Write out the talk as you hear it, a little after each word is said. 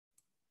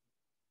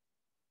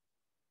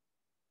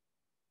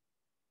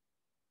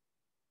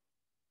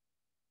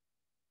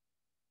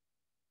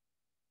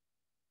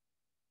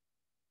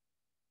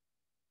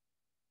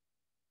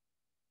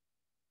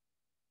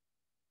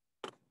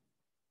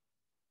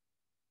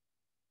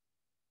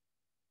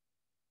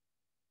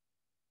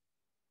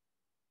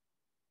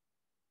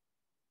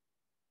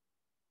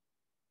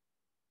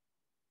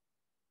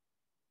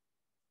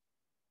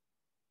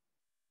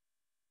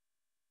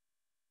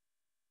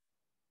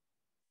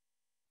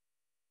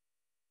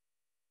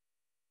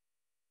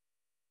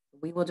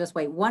We will just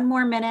wait one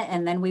more minute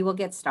and then we will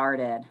get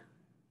started.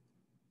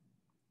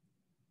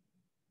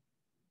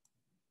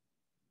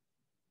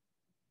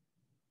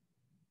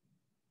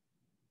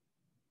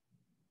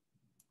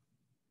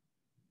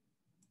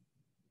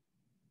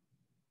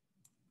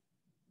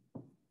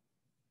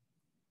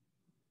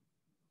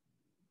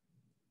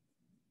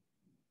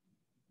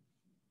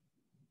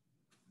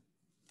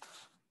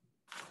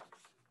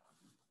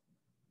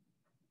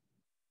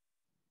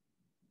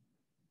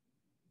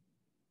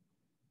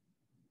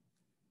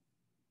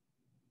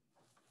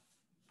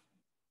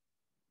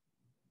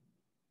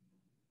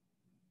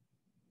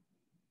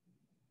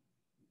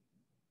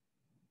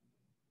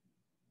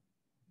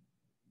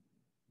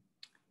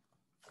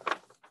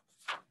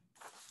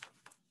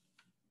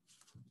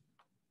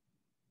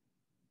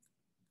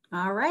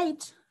 All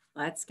right,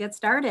 let's get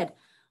started.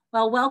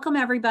 Well, welcome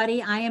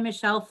everybody. I am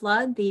Michelle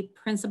Flood, the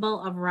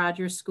principal of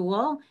Rogers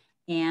School.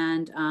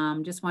 And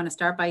just want to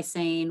start by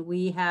saying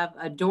we have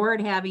adored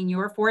having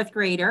your fourth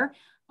grader,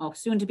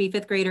 soon to be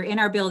fifth grader in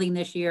our building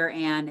this year.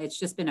 And it's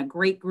just been a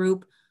great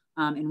group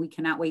and we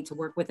cannot wait to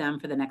work with them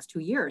for the next 2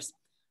 years.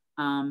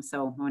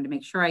 So I wanted to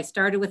make sure I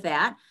started with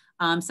that.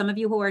 Some of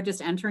you who are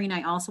just entering,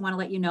 I also want to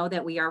let you know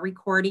that we are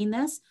recording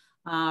this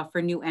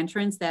for new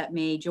entrants that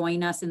may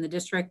join us in the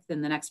district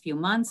in the next few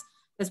months,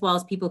 as well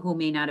as people who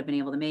may not have been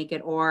able to make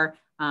it or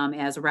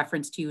as a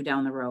reference to you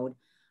down the road.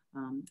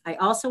 I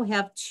also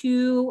have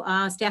two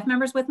staff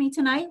members with me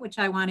tonight, which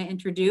I want to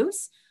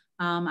introduce.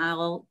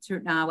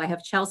 I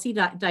have Chelsea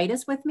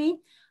Ditas with me.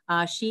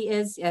 She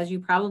is, as you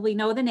probably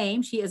know the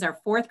name, she is our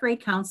fourth grade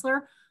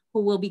counselor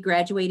who will be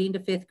graduating to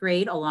fifth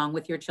grade along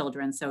with your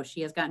children. So she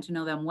has gotten to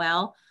know them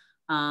well.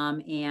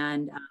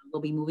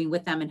 We'll be moving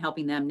with them and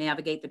helping them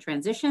navigate the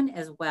transition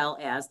as well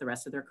as the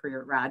rest of their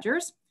career at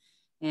Rogers.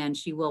 And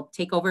she will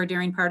take over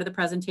during part of the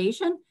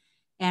presentation.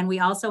 And we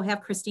also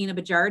have Christina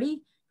Bajardi.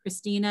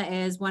 Christina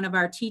is one of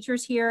our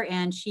teachers here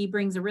and she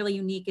brings a really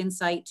unique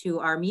insight to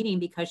our meeting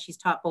because she's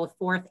taught both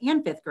fourth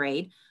and fifth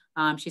grade.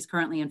 She's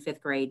currently in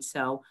fifth grade.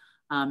 So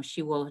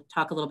she will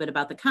talk a little bit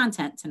about the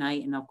content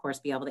tonight and of course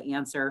be able to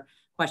answer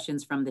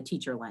questions from the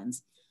teacher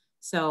lens.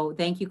 So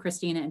thank you,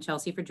 Christina and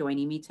Chelsea, for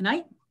joining me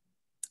tonight.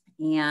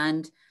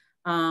 And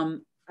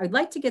I'd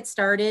like to get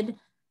started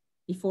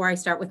before I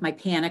start with my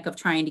panic of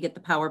trying to get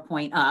the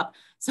PowerPoint up.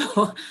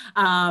 So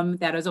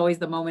that is always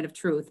the moment of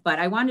truth. But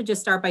I want to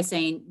just start by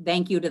saying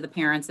thank you to the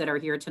parents that are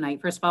here tonight.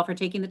 First of all, for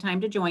taking the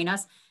time to join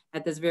us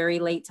at this very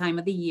late time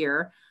of the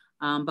year.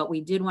 But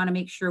we did want to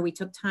make sure we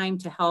took time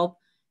to help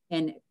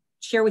and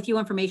share with you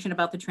information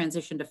about the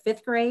transition to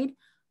fifth grade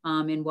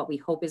and what we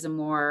hope is a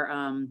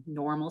more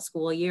normal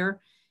school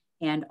year.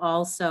 And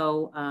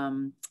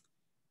also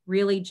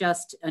really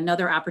just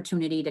another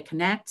opportunity to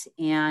connect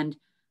and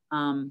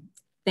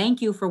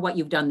thank you for what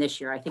you've done this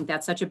year. I think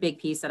that's such a big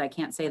piece that I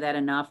can't say that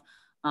enough.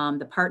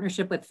 The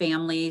partnership with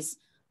families,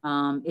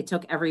 it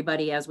took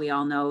everybody, as we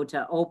all know,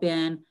 to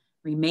open,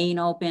 remain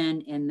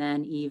open, and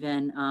then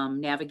even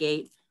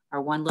navigate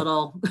our one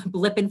little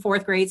blip in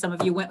fourth grade. Some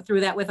of you went through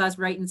that with us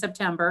right in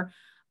September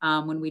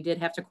when we did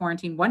have to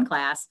quarantine one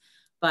class.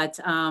 But,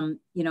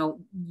 you know,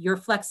 your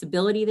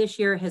flexibility this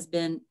year has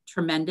been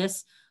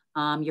tremendous.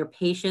 Your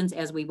patience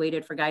as we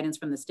waited for guidance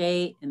from the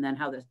state and then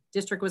how the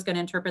district was going to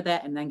interpret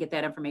that and then get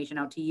that information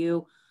out to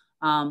you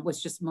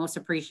was just most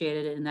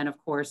appreciated. And then of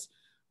course,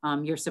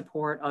 your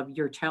support of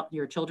your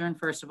children,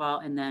 first of all,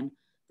 and then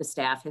the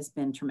staff has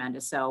been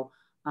tremendous. So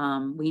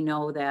we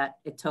know that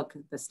it took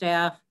the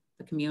staff,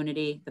 the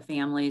community, the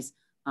families,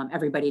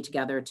 everybody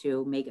together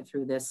to make it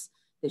through this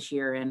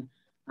year. And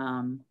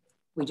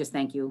we just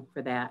thank you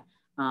for that.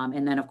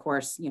 And then of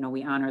course, you know,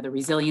 we honor the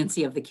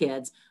resiliency of the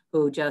kids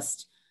who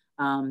just,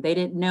 they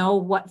didn't know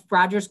what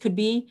Rogers could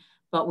be,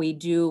 but we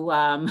do,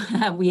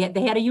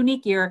 they had a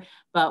unique year,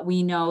 but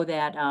we know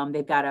that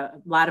they've got a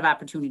lot of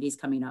opportunities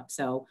coming up.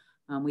 So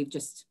we've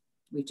just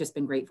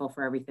been grateful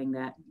for everything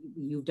that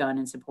you've done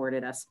and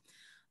supported us.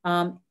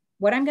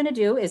 What I'm gonna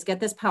do is get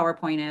this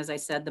PowerPoint, as I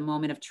said, the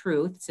moment of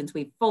truth. Since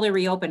we fully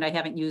reopened, I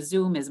haven't used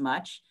Zoom as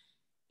much.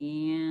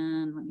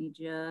 And let me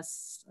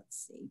just,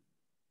 let's see.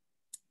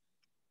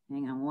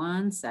 Hang on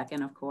one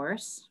second, of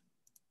course.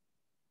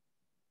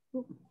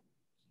 Ooh.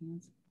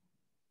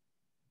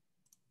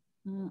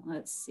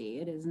 Let's see,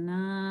 it is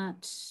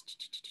not.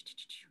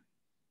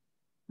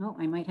 Oh,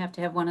 I might have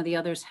to have one of the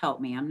others help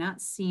me. I'm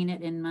not seeing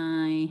it in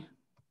my.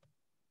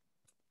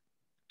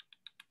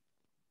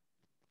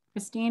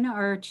 Christina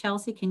or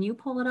Chelsea, can you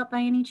pull it up by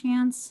any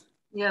chance?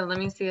 Yeah, let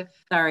me see if.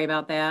 Sorry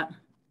about that.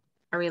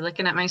 Are we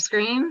looking at my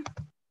screen?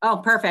 Oh,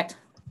 perfect.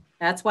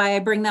 That's why I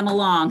bring them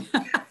along.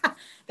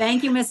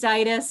 Thank you, Ms.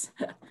 Ditas.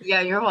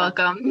 Yeah, you're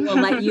welcome.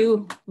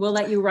 We'll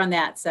let you run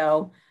that.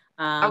 So.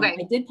 Okay.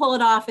 I did pull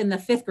it off in the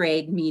fifth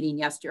grade meeting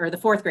yesterday, or the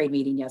fourth grade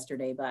meeting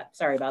yesterday, but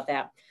sorry about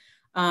that.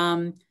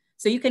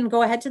 So you can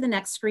go ahead to the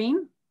next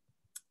screen.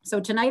 So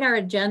tonight our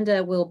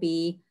agenda will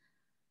be,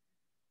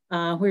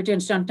 we're going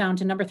to jump down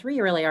to number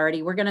 3 really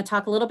already. We're going to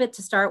talk a little bit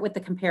to start with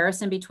the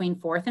comparison between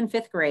fourth and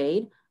fifth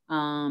grade.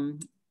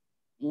 And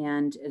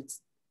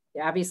it's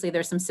Obviously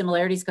there's some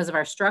similarities because of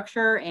our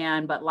structure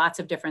but lots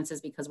of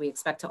differences because we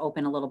expect to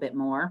open a little bit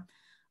more.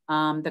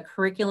 The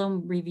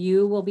curriculum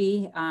review will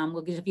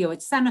we'll give you a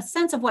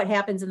sense of what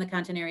happens in the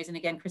content areas. And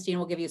again, Christine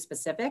will give you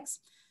specifics.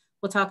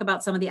 We'll talk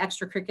about some of the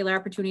extracurricular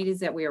opportunities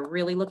that we are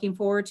really looking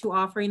forward to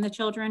offering the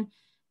children.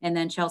 And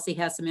then Chelsea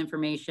has some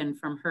information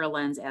from her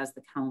lens as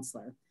the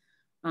counselor.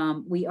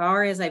 We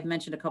are, as I've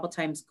mentioned a couple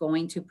times,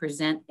 going to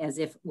present as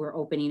if we're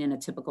opening in a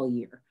typical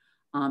year.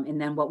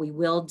 And then what we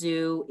will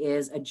do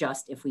is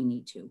adjust if we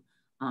need to.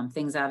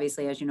 Things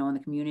obviously, as you know, in the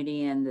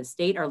community and the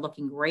state are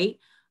looking great.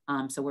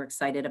 So we're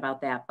excited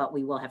about that, but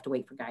we will have to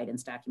wait for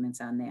guidance documents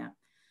on that.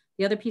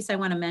 The other piece I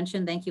want to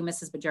mention, thank you,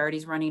 Mrs.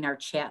 Bajardi's running our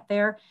chat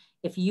there.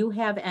 If you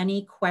have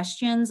any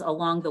questions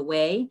along the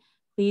way,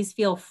 please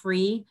feel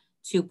free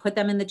to put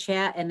them in the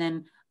chat, and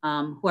then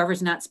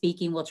whoever's not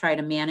speaking will try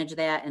to manage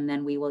that, and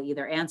then we will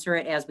either answer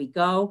it as we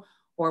go,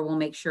 or we'll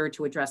make sure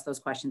to address those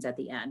questions at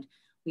the end.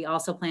 We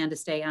also plan to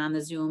stay on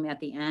the Zoom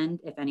at the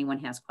end if anyone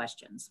has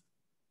questions.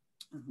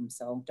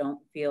 So don't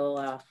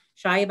feel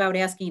shy about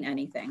asking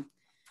anything.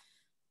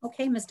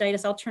 Okay, Ms.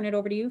 Deitis, I'll turn it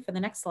over to you for the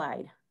next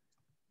slide.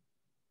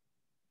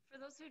 For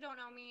those who don't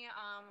know me,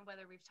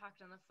 whether we've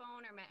talked on the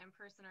phone or met in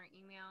person or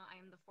email, I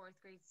am the 4th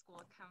grade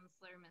school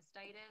counselor, Ms.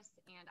 Deitis,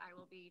 and I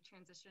will be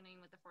transitioning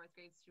with the 4th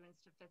grade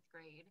students to 5th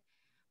grade.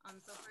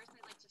 So first,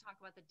 I'd like to talk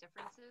about the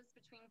differences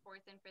between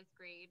 4th and 5th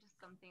grade.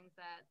 Some things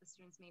that the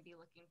students may be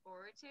looking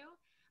forward to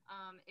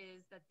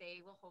is that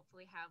they will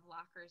hopefully have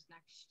lockers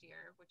next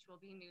year, which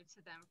will be new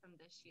to them from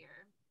this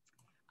year.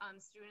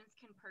 Students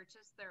can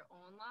purchase their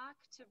own lock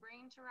to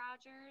bring to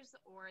Rogers,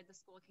 or the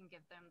school can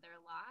give them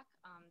their lock.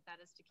 That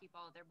is to keep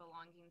all of their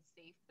belongings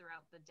safe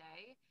throughout the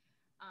day.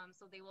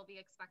 So they will be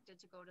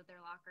expected to go to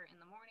their locker in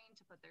the morning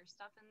to put their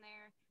stuff in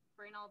there,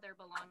 bring all their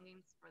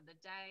belongings for the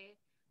day,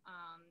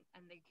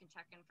 and they can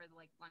check in for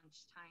like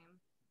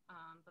lunchtime.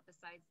 But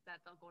besides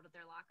that, they'll go to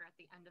their locker at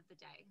the end of the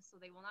day. So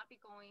they will not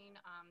be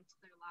going to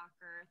their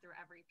locker through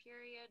every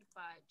period,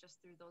 but just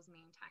through those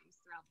main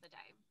times throughout the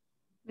day.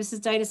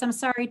 Mrs. Deitis, I'm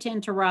sorry to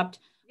interrupt.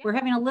 Yeah. We're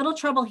having a little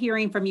trouble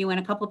hearing from you, and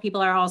a couple of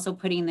people are also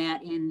putting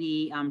that in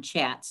the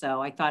chat.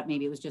 So I thought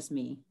maybe it was just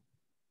me.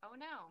 Oh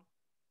no.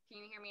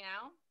 Can you hear me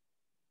now?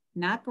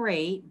 Not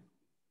great.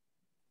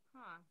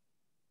 Huh.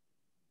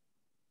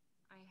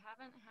 I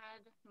haven't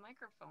had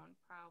microphone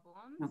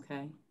problems.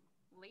 Okay.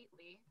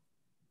 Lately.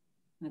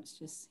 Let's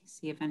just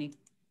see if any.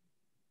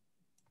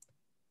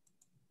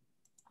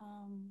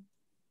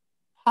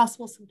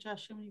 Possible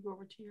suggestion when you go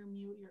over to your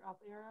mute, your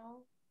up arrow.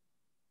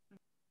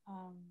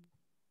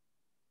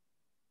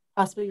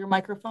 Possibly your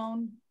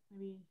microphone,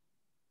 maybe.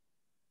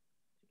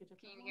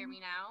 Can you hear me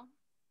now?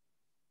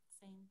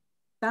 Same.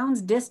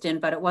 Sounds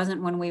distant, but it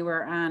wasn't when we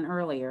were on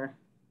earlier.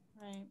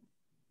 Right.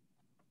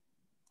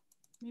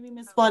 Maybe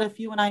Ms. Flood, if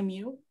you and I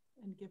mute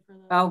and give her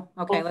the. Oh,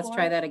 okay. Let's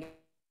try that again.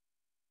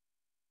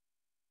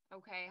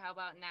 Okay. How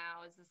about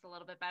now? Is this a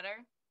little bit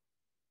better?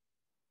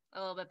 A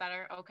little bit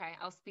better. Okay.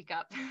 I'll speak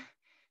up.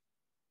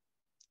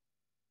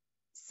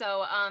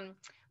 So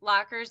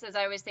lockers, as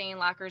I was saying,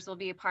 lockers will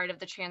be a part of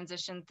the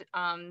transition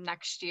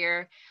next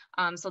year.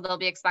 So they'll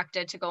be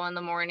expected to go in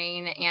the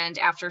morning and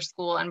after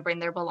school and bring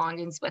their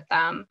belongings with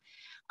them.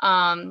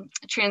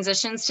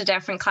 Transitions to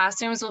different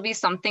classrooms will be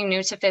something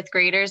new to 5th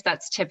graders.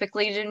 That's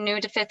typically new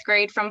to 5th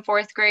grade from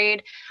 4th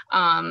grade,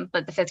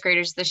 but the 5th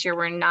graders this year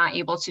were not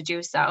able to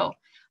do so.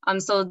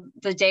 So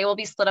the day will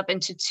be split up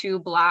into 2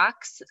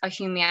 blocks, a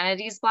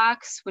humanities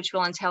blocks, which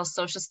will entail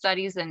social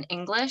studies and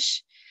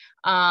English.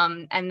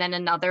 And then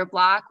another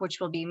block, which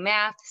will be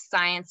math,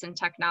 science, and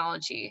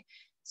technology.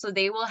 So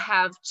they will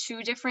have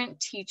 2 different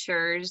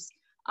teachers,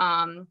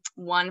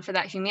 one for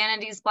that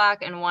humanities block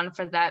and one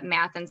for that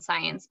math and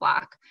science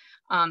block.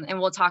 And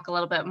we'll talk a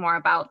little bit more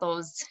about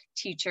those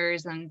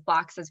teachers and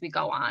blocks as we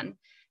go on.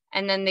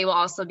 And then they will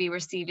also be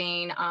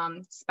receiving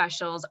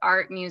specials,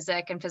 art,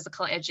 music, and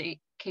physical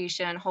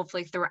education,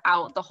 hopefully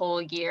throughout the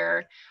whole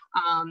year.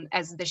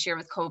 As this year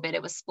with COVID,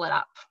 it was split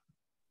up.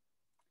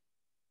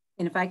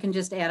 And if I can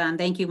just add on,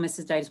 thank you,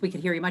 Mrs. Deitis. We could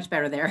hear you much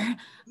better there.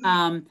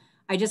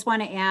 I just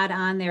want to add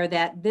on there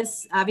that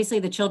this, obviously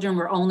the children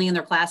were only in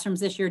their classrooms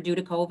this year due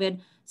to COVID.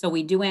 So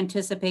we do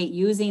anticipate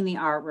using the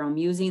art room,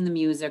 using the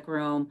music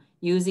room,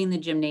 using the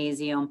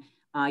gymnasium,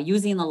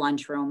 using the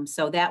lunchroom.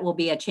 So that will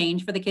be a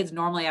change for the kids.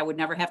 Normally I would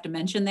never have to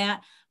mention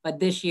that,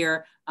 but this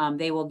year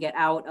they will get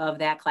out of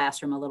that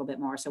classroom a little bit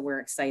more. So we're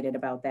excited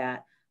about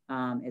that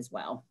as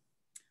well.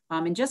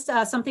 And just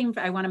something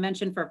I want to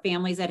mention for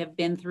families that have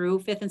been through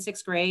 5th and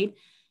 6th grade,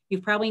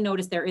 you've probably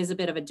noticed there is a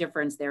bit of a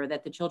difference there,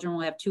 that the children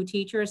will have 2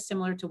 teachers,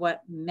 similar to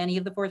what many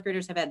of the 4th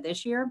graders have had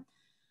this year,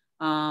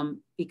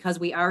 because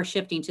we are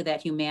shifting to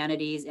that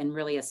humanities and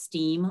really a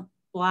STEAM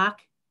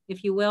block,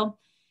 if you will.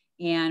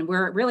 And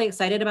we're really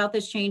excited about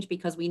this change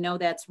because we know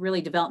that's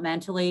really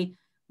developmentally,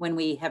 when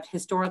we have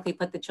historically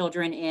put the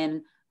children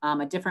in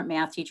a different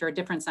math teacher, a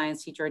different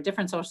science teacher, a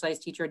different social studies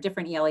teacher, a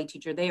different ELA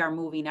teacher, they are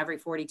moving every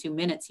 42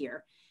 minutes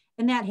here.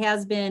 And that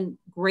has been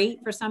great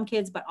for some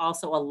kids, but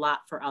also a lot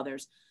for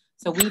others.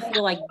 So we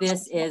feel like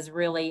this is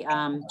really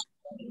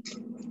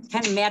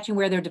kind of matching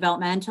where they're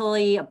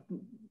developmentally,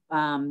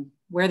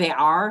 where they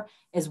are,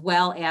 as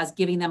well as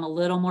giving them a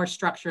little more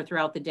structure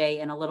throughout the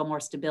day and a little more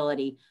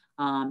stability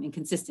and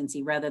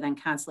consistency rather than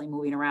constantly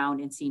moving around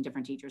and seeing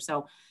different teachers.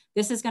 So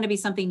this is going to be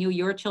something new.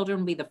 Your children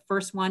will be the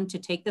first one to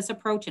take this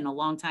approach in a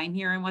long time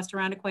here in West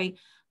Irondequoit.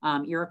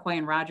 Iroquois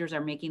and Rogers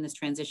are making this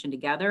transition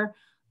together.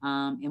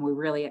 And we're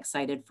really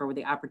excited for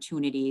the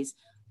opportunities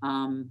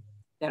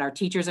that our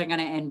teachers are going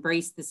to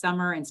embrace this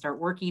summer and start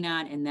working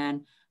on, and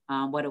then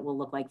what it will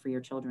look like for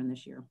your children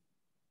this year.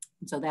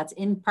 And so that's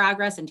in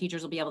progress, and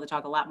teachers will be able to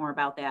talk a lot more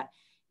about that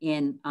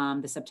in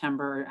the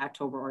September,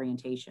 October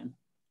orientation.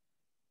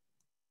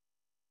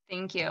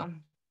 Thank you.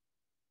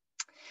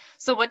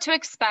 So what to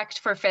expect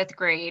for 5th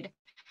grade?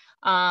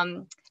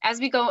 As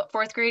we go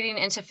 4th grading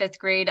into 5th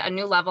grade, a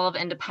new level of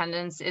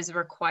independence is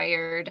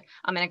required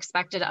and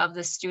expected of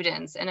the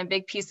students. And a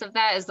big piece of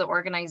that is the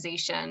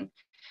organization.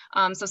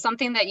 So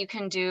something that you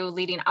can do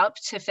leading up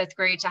to 5th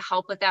grade to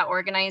help with that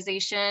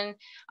organization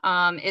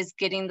is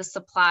getting the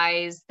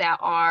supplies that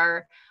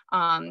are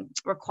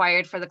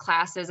required for the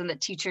classes and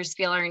that teachers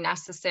feel are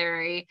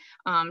necessary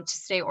to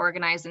stay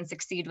organized and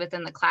succeed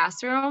within the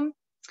classroom.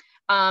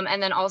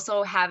 And then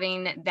also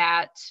having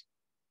the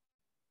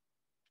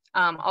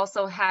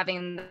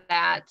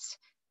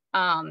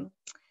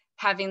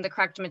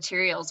correct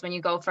materials when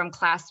you go from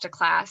class to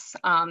class.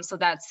 So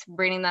that's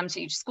bringing them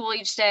to each school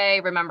each day,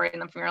 remembering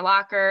them from your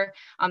locker.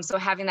 So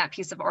having that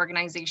piece of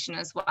organization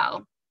as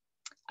well.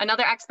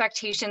 Another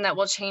expectation that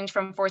will change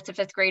from 4th to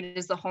 5th grade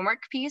is the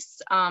homework piece.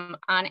 On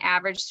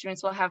average,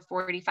 students will have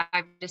 45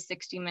 to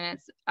 60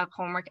 minutes of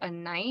homework a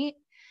night.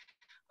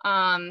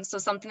 So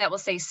something that will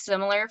stay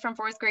similar from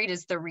 4th grade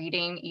is the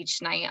reading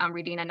each night. I'm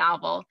reading a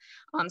novel.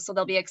 So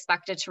they'll be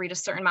expected to read a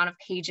certain amount of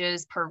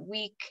pages per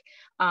week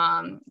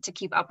to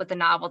keep up with the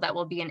novel that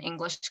will be in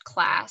English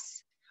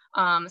class.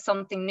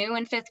 Something new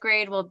in 5th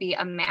grade will be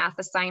a math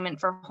assignment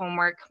for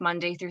homework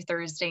Monday through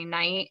Thursday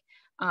night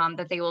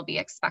that they will be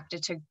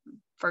expected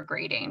for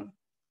grading.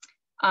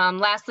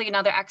 Lastly,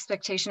 another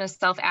expectation is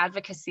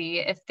self-advocacy.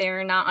 If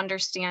they're not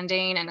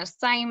understanding an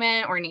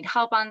assignment or need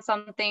help on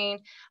something,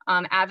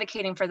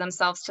 advocating for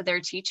themselves to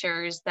their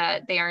teachers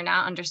that they are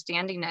not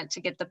understanding it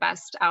to get the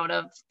best out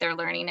of their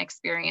learning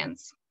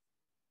experience.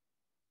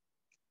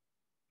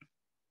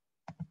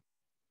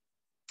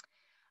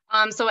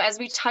 So as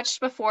we touched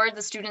before,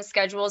 the student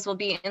schedules will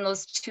be in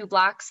those 2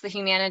 blocks, the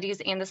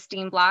humanities and the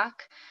STEAM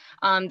block.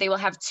 They will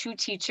have 2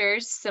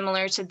 teachers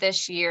similar to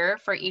this year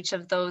for each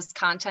of those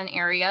content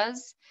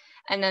areas,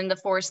 and then the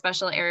 4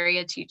 special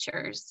area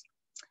teachers.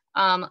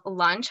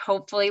 Lunch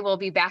hopefully will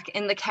be back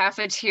in the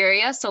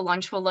cafeteria, so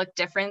lunch will look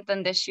different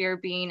than this year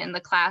being in the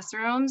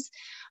classrooms.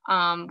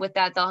 With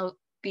that, they'll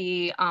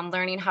be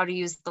learning how to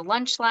use the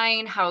lunch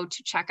line, how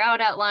to check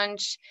out at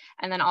lunch,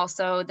 and then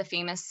also the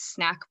famous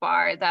snack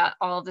bar that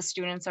all of the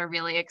students are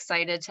really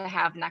excited to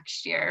have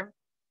next year.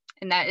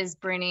 And that is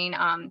bringing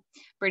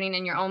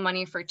in your own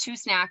money for 2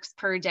 snacks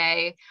per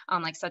day,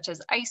 like such as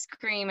ice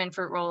cream and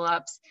fruit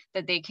roll-ups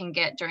that they can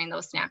get during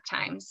those snack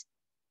times.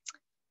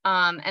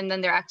 And then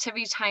their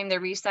activity time,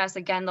 their recess,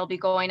 again, they'll be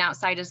going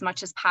outside as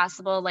much as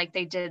possible like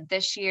they did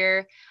this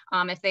year.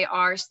 If they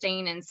are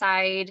staying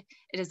inside,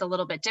 it is a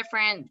little bit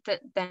different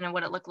than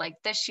what it looked like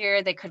this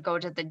year. They could go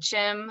to the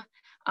gym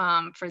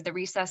for the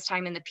recess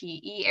time in the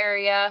PE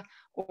area,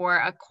 or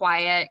a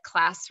quiet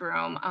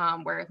classroom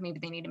where maybe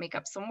they need to make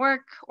up some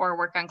work or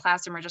work on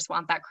classroom or just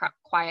want that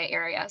quiet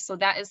area. So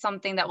that is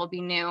something that will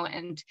be new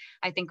and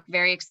I think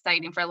very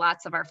exciting for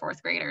lots of our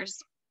 4th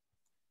graders.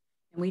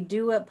 And we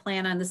do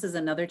plan on, this is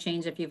another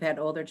change if you've had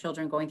older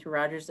children going through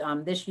Rogers.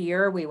 This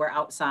year we were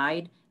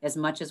outside as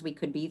much as we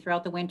could be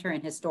throughout the winter,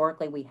 and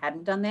historically we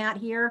hadn't done that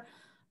here.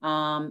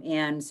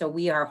 And so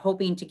we are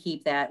hoping to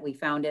keep that. We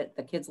found it,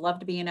 the kids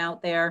loved being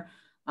out there.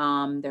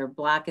 Their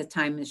block of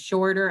time is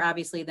shorter,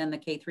 obviously, than the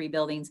K-3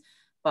 buildings,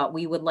 but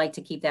we would like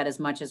to keep that as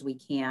much as we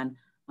can,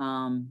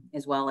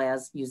 as well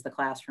as use the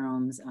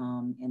classrooms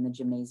and the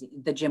gymnasium,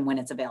 the gym when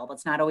it's available.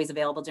 It's not always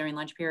available during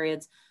lunch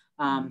periods,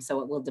 so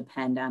it will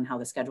depend on how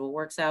the schedule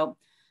works out.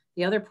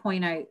 The other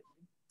point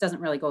doesn't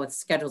really go with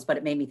schedules, but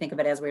it made me think of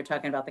it as we were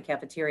talking about the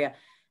cafeteria.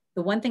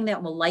 The one thing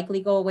that will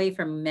likely go away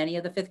for many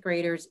of the 5th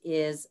graders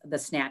is the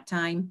snack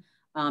time,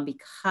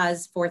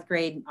 because 4th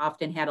grade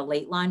often had a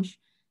late lunch.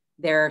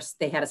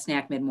 They had a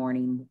snack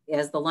mid-morning.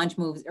 As the lunch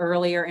moves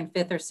earlier in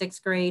 5th or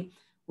 6th grade,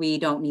 we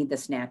don't need the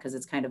snack because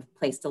it's kind of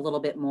placed a little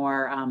bit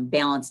more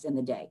balanced in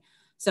the day.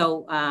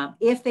 So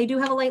if they do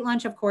have a late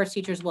lunch, of course,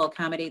 teachers will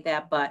accommodate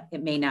that, but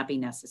it may not be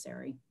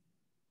necessary.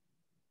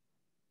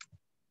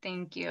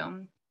 Thank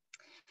you.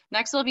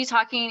 Next, we'll be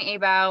talking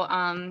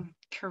about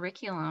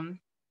curriculum.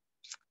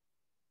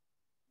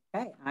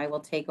 Okay, I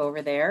will take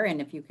over there. And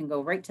if you can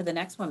go right to the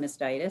next one, Ms.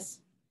 Deitis.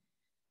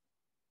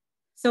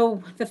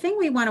 So the thing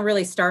we want to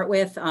really start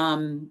with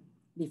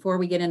before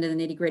we get into the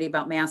nitty gritty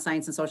about math,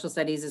 science, and social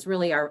studies is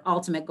really our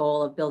ultimate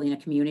goal of building a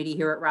community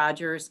here at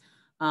Rogers.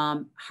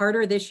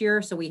 Harder this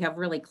year, so we have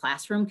really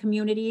classroom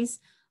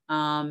communities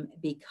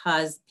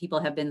because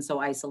people have been so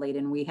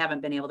isolated and we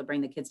haven't been able to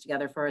bring the kids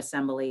together for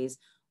assemblies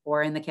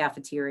or in the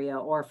cafeteria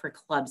or for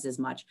clubs as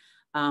much.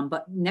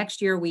 But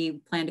next year we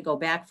plan to go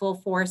back full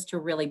force to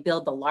really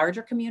build the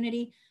larger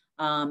community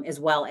as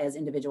well as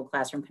individual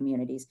classroom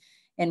communities.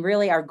 And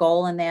really our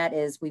goal in that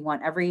is we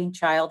want every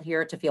child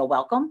here to feel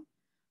welcome.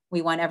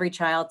 We want every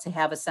child to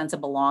have a sense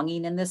of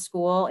belonging in this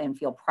school and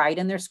feel pride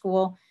in their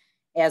school,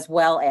 as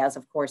well as,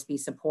 of course, be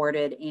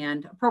supported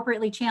and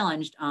appropriately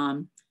challenged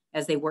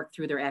as they work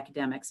through their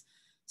academics.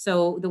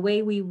 So the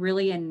way we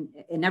really, and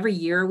every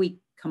year we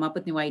come up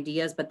with new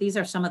ideas, but these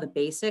are some of the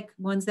basic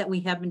ones that we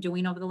have been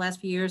doing over the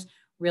last few years,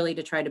 really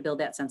to try to build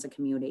that sense of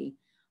community.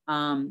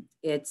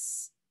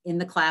 It's in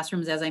the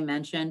classrooms, as I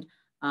mentioned,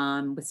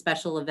 with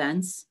special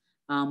events.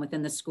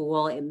 Within the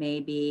school, it may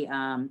be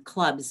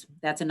clubs.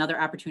 That's another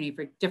opportunity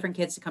for different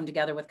kids to come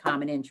together with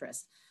common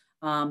interests.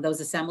 Those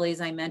assemblies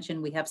I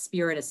mentioned, we have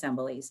spirit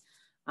assemblies.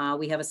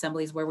 We have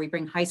assemblies where we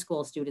bring high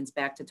school students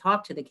back to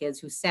talk to the kids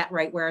who sat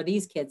right where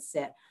these kids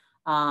sit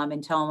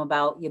and tell them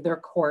about their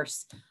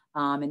course.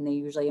 And they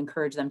usually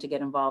encourage them to get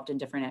involved in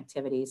different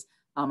activities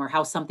or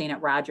how something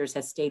at Rogers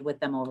has stayed with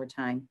them over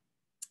time.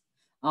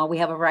 We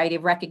have a variety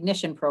of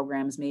recognition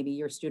programs. Maybe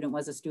your student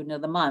was a student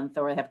of the month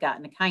or have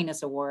gotten a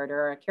kindness award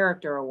or a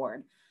character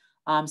award.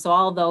 So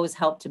all of those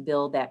help to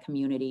build that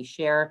community,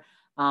 share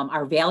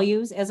our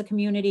values as a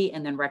community,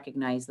 and then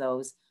recognize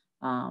those.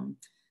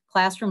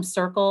 Classroom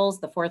circles,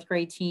 the fourth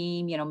grade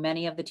team,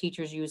 many of the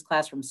teachers use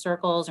classroom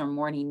circles or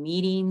morning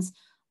meetings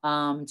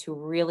to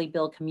really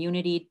build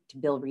community, to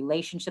build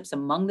relationships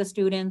among the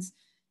students,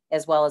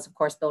 as well as, of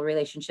course, build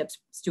relationships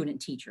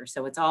student-teacher.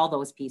 So it's all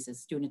those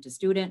pieces, student to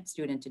student,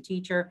 student to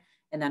teacher,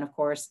 and then, of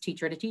course,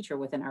 teacher to teacher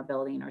within our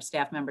building, or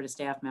staff member to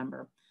staff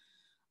member.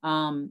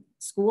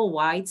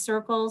 School-wide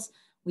circles.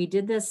 We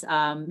did this,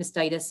 Ms.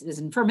 Deitis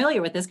isn't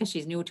familiar with this because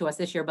she's new to us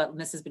this year, but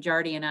Mrs.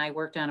 Bajardi and I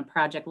worked on a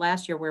project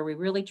last year where we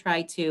really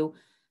tried to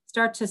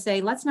start to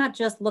say, let's not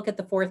just look at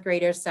the fourth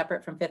graders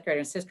separate from fifth grade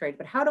and sixth grade,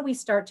 but how do we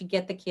start to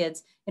get the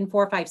kids in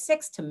 4, 5,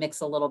 6 to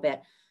mix a little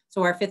bit?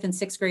 So our fifth and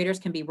sixth graders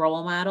can be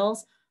role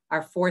models.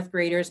 Our fourth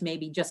graders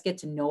maybe just get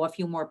to know a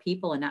few more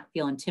people and not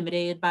feel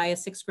intimidated by a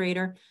sixth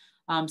grader.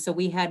 So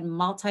we had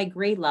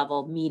multi-grade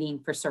level meeting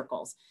for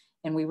circles.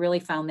 And we really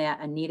found that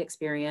a neat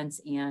experience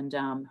and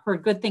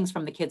heard good things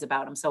from the kids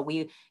about them. So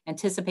we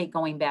anticipate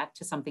going back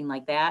to something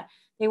like that.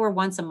 They were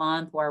once a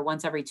month or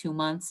once every 2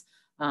 months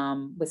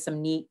with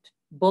some neat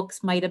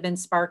books might have been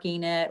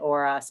sparking it,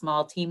 or a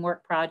small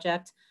teamwork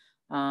project.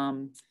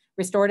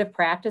 Restorative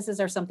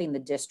practices are something the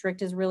district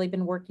has really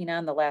been working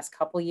on the last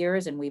couple of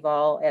years. And we've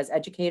all, as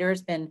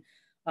educators, been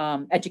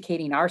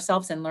educating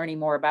ourselves and learning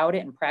more about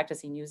it and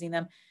practicing using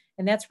them.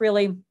 And that's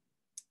really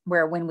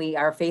where, when we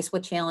are faced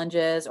with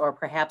challenges or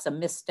perhaps a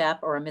misstep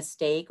or a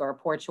mistake or a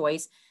poor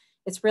choice,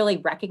 it's really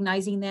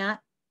recognizing that,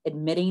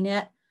 admitting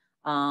it,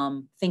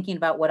 thinking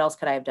about what else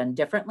could I have done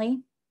differently.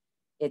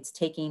 It's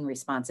taking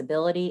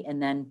responsibility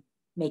and then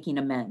making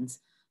amends.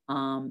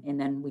 And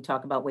then we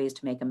talk about ways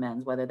to make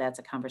amends, whether that's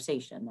a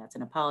conversation, that's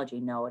an apology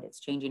note, it's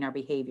changing our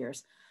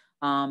behaviors.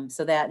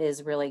 So that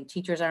is really,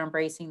 teachers are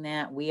embracing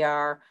that. We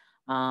are,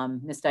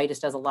 Ms. Deitis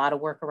does a lot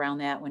of work around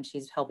that when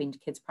she's helping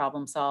kids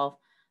problem solve.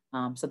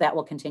 So that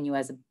will continue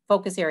as a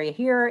focus area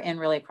here and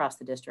really across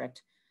the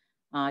district.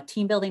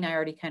 Team building, I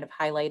already kind of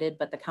highlighted,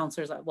 but the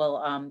counselors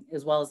will,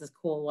 as well as the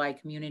school-wide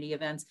community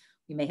events,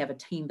 we may have a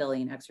team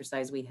building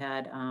exercise. We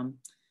had,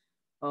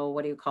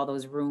 what do you call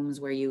those rooms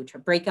where you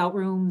breakout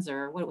rooms,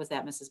 or what was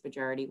that, Mrs.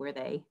 Bajardi, where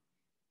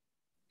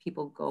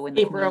people go in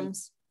the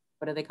rooms?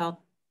 What are they called?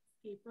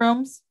 Escape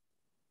rooms.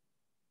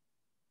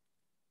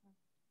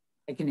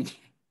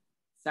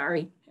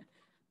 Sorry.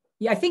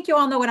 Yeah, I think you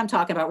all know what I'm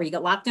talking about, where you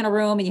get locked in a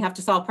room and you have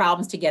to solve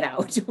problems to get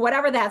out,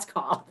 whatever that's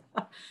called.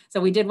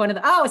 So we did one of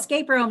the,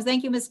 escape rooms.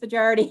 Thank you, Ms.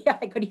 Bajardi.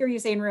 I could hear you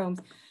saying rooms.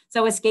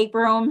 So escape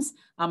rooms.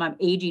 I'm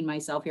aging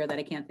myself here that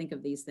I can't think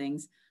of these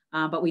things.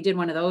 But we did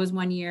one of those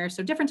one year.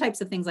 So different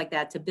types of things like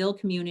that to build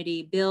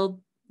community,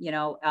 build,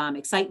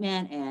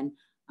 excitement and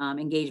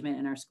engagement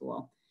in our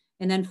school.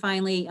 And then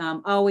finally,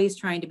 always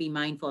trying to be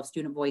mindful of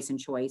student voice and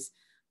choice.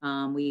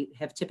 We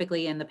have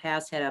typically in the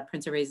past had a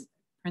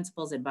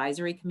principals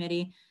advisory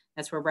committee.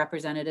 That's where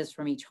representatives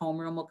from each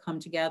homeroom will come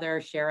together,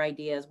 share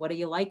ideas. What do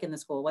you like in the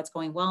school? What's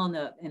going well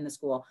in the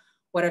school?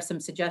 What are some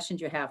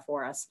suggestions you have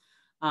for us?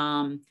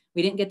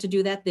 We didn't get to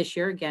do that this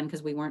year, again,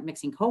 because we weren't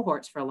mixing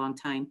cohorts for a long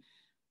time.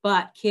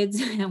 But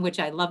kids, which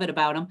I love it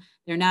about them,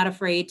 they're not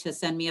afraid to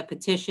send me a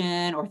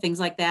petition or things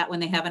like that when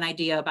they have an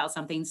idea about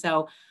something.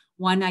 So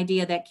one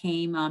idea that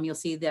came, you'll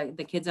see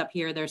the kids up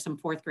here, there's some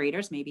fourth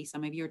graders, maybe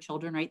some of your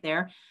children right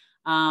there.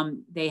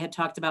 They had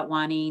talked about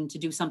wanting to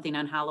do something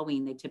on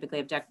Halloween. They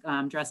typically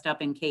have dressed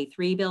up in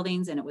K-3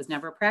 buildings, and it was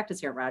never a practice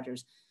here at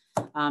Rogers.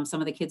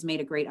 Some of the kids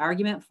made a great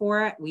argument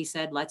for it. We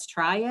said, let's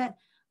try it.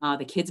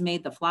 The kids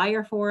made the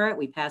flyer for it.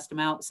 We passed them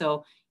out.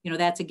 So,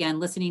 that's again,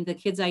 listening to the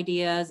kids'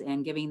 ideas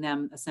and giving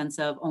them a sense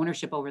of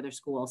ownership over their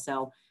school.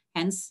 So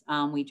hence,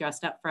 we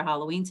dressed up for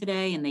Halloween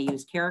today, and they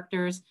used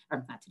characters,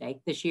 or not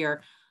today, this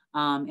year.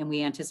 And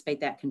we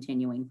anticipate that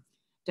continuing.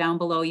 Down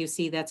below, you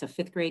see that's a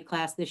fifth grade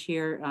class this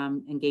year,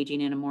 engaging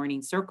in a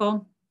morning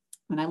circle.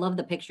 And I love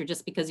the picture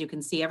just because you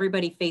can see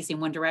everybody facing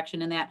one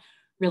direction in that,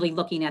 really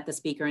looking at the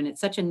speaker. And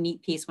it's such a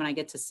neat piece when I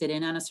get to sit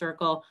in on a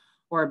circle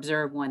or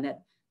observe one,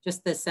 that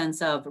just the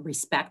sense of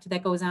respect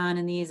that goes on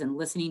in these, and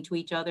listening to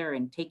each other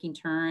and taking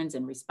turns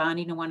and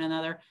responding to one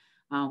another.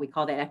 We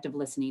call that active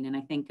listening. And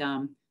I think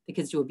the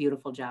kids do a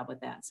beautiful job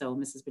with that. So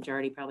Mrs.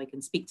 Bajardi probably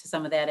can speak to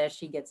some of that as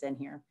she gets in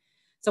here.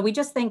 So we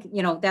just think,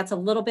 you know, that's a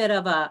little bit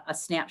of a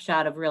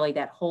snapshot of really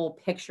that whole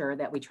picture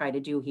that we try to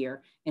do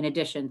here, in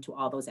addition to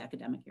all those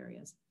academic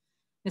areas.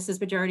 Mrs.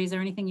 Bajardi, is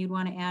there anything you'd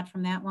want to add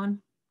from that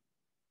one?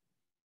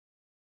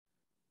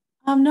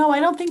 No, I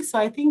don't think so.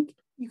 I think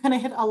you kind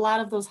of hit a lot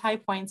of those high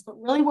points, but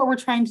really what we're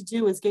trying to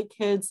do is get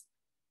kids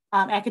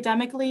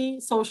academically,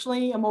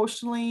 socially,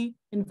 emotionally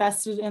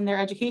invested in their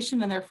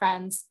education and their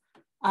friends,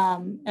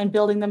 and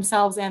building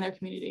themselves and their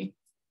community.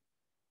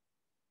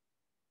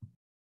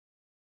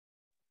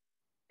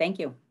 Thank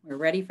you. We're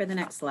ready for the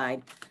next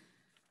slide.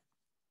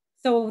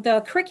 So the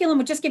curriculum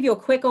would just give you a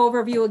quick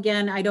overview.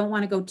 Again, I don't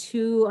want to go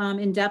too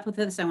in depth with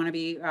this. I want to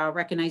be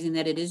recognizing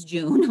that it is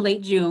June,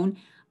 late June,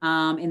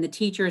 and the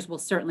teachers will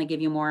certainly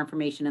give you more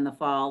information in the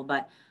fall.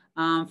 But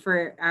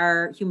for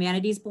our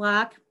humanities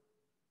block,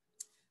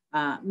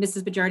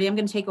 Mrs. Bajardi, I'm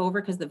going to take over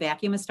because the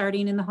vacuum is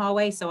starting in the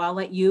hallway. So I'll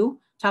let you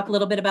talk a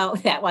little bit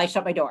about that while I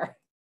shut my door.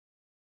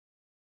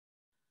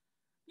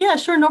 Yeah,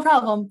 sure, no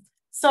problem.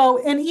 So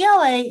in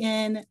ELA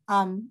in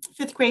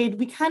 5th grade,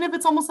 we kind of,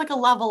 it's almost like a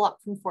level up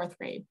from 4th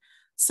grade.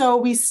 So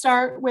we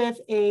start with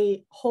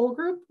a whole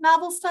group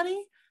novel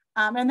study,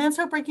 and then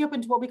start breaking up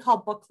into what we call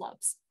book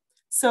clubs.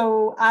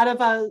 So out of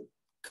a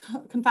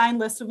confined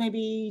list of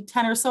maybe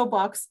 10 or so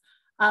books,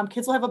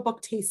 kids will have a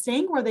book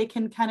tasting where they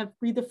can kind of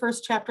read the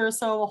first chapter or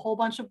so, a whole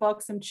bunch of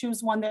books, and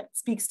choose one that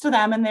speaks to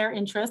them and their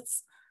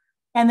interests.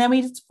 And then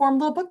we just form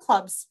little book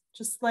clubs,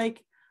 just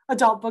like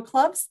adult book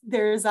clubs.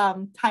 There's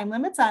time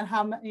limits on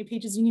how many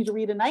pages you need to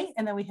read a night.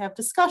 And then we have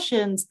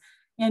discussions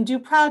and do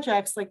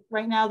projects. Like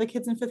right now, the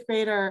kids in 5th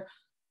grade are,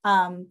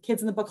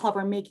 kids in the book club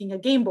are making a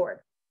game board.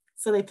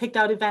 So they picked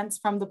out events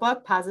from the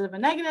book, positive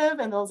and negative,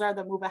 and those are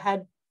the move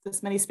ahead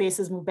this many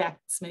spaces, move back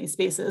this many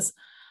spaces.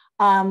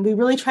 We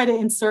really try to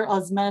insert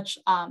as much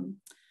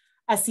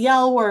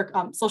SEL work,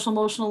 social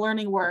emotional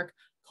learning work,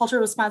 culturally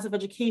responsive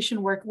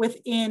education work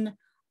within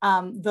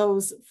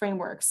those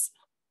frameworks.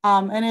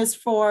 And as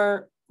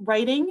for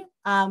writing,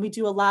 we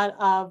do a lot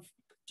of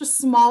just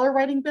smaller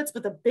writing bits,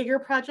 but the bigger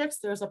projects,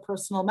 there's a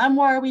personal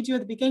memoir we do at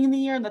the beginning of the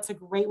year, and that's a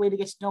great way to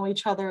get to know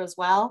each other as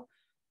well.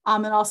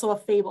 And also a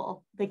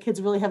fable that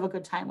kids really have a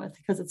good time with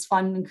because it's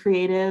fun and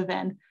creative,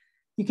 and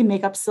you can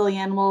make up silly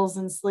animals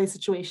and silly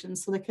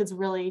situations. So the kids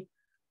really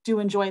do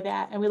enjoy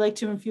that. And we like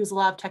to infuse a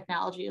lot of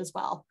technology as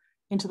well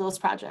into those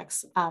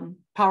projects,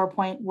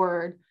 PowerPoint,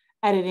 Word,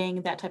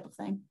 editing, that type of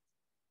thing.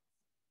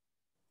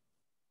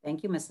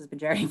 Thank you, Mrs.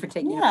 Bajardi, for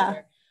taking it Yeah.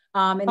 over.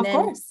 And of then,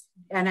 course.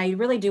 and I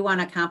really do want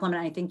to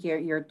compliment, I think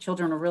your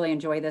children will really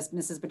enjoy this,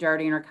 Mrs.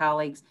 Bajardi and her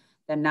colleagues,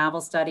 the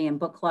novel study and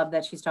book club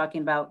that she's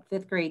talking about.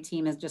 5th grade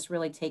team has just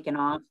really taken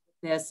off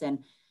this,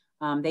 and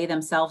they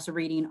themselves are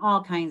reading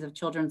all kinds of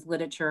children's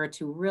literature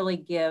to really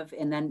give,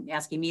 and then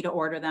asking me to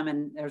order them.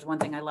 And there's one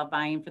thing I love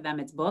buying for them,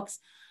 it's books.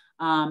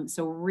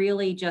 So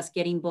really just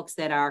getting books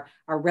that are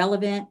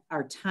relevant,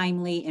 are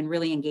timely, and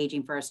really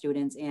engaging for our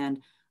students.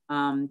 And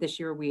this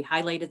year we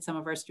highlighted some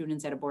of our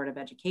students at a Board of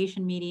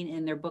Education meeting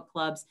in their book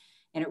clubs.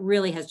 And it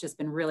really has just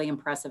been really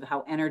impressive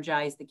how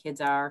energized the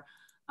kids are.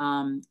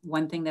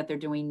 One thing that they're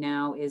doing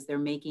now is they're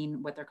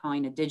making what they're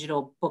calling a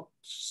digital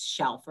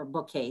bookshelf or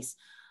bookcase.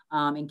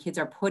 And kids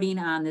are putting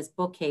on this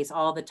bookcase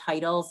all the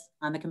titles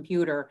on the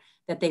computer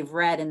that they've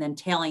read and then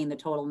tallying the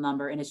total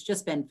number. And it's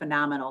just been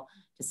phenomenal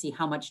to see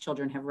how much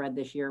children have read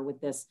this year with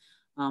this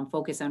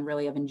focus on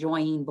really of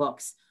enjoying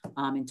books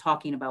and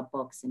talking about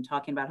books and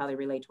talking about how they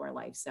relate to our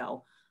life.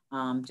 So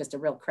just a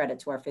real credit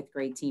to our 5th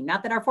grade team.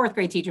 Not that our 4th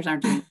grade teachers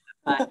aren't doing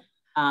that, but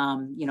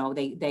you know,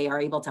 they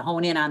are able to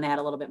hone in on that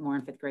a little bit more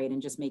in 5th grade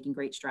and just making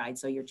great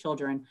strides. So your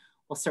children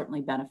will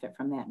certainly benefit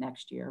from that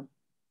next year.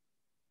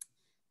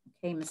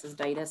 Okay, Mrs.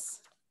 Deitis,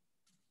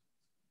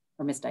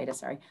 or Miss Deitis,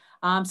 sorry.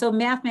 So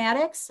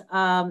mathematics,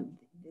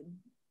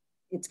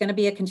 it's going to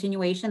be a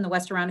continuation. The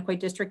West Irondequoit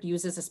District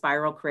uses a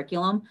spiral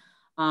curriculum.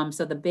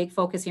 So the big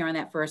focus here on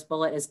that first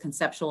bullet is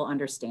conceptual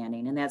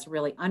understanding, and that's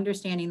really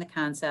understanding the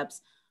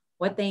concepts,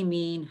 what they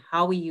mean,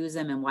 how we use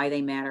them, and why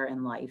they matter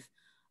in life.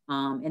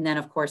 And then,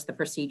 of course, the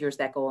procedures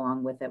that go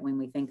along with it when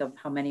we think of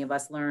how many of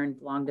us learned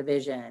long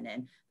division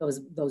and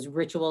those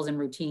rituals and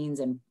routines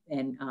and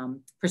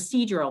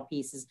procedural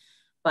pieces.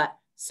 But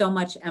so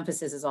much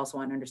emphasis is also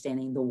on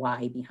understanding the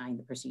why behind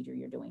the procedure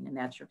you're doing, and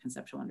that's your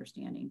conceptual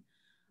understanding.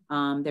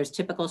 There's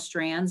typical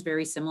strands,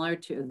 very similar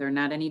to, they're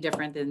not any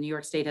different than New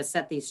York State has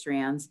set these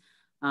strands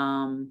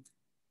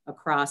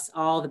across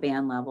all the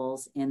band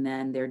levels, and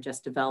then they're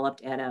just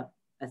developed at a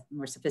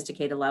more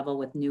sophisticated level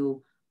with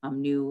new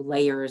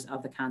layers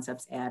of the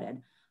concepts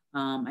added.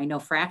 I know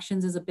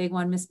fractions is a big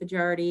one, Miss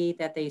Bajardi,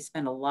 that they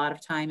spend a lot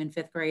of time in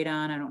 5th grade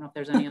on. I don't know if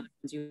there's any other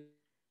ones you.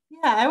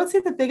 Yeah, I would say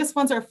the biggest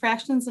ones are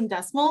fractions and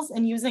decimals,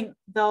 and using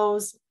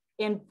those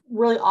in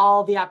really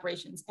all the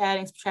operations,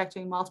 adding,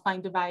 subtracting,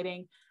 multiplying,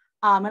 dividing,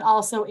 and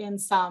also in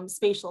some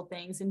spatial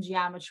things in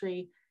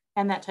geometry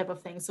and that type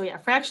of thing. So yeah,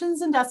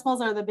 fractions and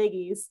decimals are the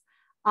biggies.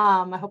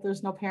 I hope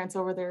there's no parents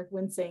over there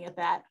wincing at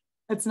that.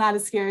 It's not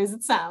as scary as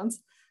it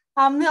sounds.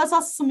 There's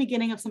also some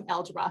beginning of some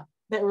algebra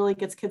that really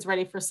gets kids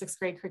ready for 6th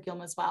grade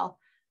curriculum as well.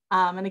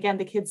 And again,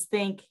 the kids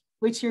think,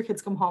 wait till your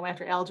kids come home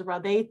after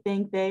algebra, they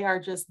think they are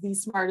just the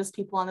smartest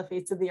people on the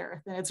face of the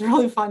earth. And it's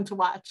really fun to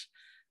watch.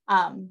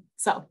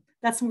 So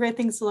that's some great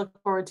things to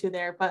look forward to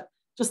there. But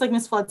just like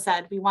Ms. Flood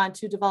said, we want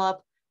to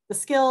develop the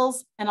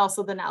skills and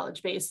also the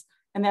knowledge base.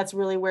 And that's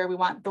really where we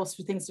want those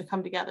two things to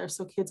come together.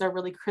 So kids are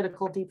really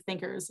critical, deep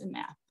thinkers in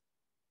math.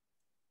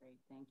 Great,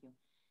 thank you.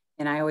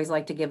 And I always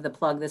like to give the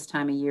plug this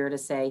time of year to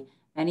say,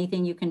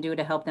 anything you can do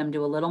to help them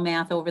do a little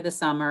math over the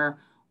summer,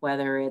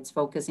 whether it's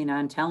focusing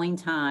on telling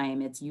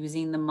time, it's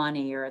using the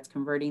money, or it's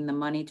converting the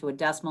money to a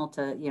decimal,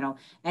 to, you know,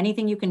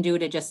 anything you can do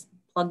to just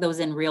plug those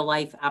in real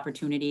life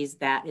opportunities,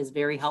 that is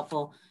very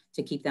helpful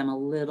to keep them a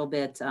little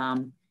bit,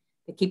 to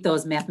keep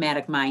those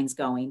mathematic minds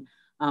going.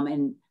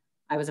 And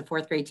I was a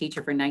 4th grade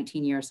teacher for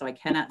 19 years, so I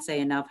cannot say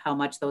enough how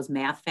much those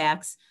math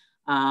facts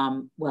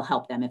will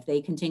help them if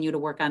they continue to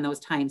work on those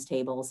times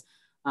tables.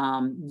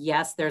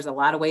 Yes, there's a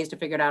lot of ways to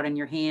figure it out in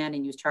your hand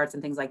and use charts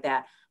and things like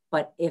that.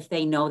 But if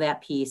they know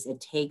that piece,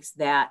 it takes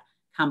that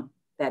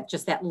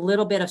just that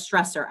little bit of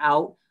stressor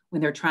out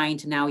when they're trying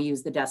to now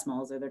use the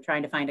decimals or they're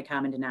trying to find a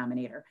common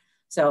denominator.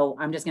 So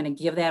I'm just going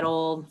to give that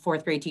old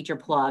 4th grade teacher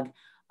plug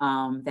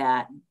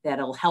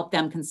that'll help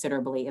them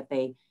considerably if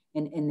they.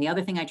 And the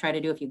other thing I try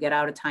to do, if you get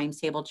out a times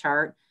table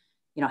chart,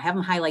 you know, have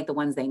them highlight the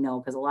ones they know,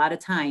 because a lot of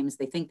times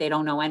they think they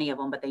don't know any of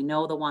them, but they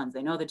know the ones,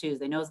 they know the 2s,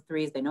 they know the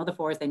 3s, they know the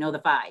 4s, they know the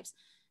 5s.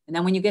 And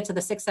then when you get to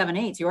the 6, 7,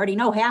 8s, you already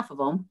know half of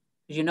them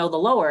because you know the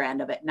lower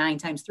end of it. 9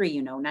 times 3,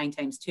 you know, 9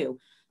 times 2.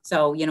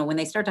 So, you know, when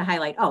they start to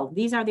highlight, oh,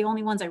 these are the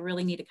only ones I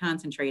really need to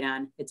concentrate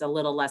on, it's a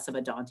little less of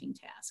a daunting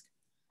task.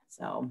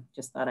 So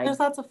just thought There's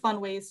lots of fun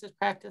ways to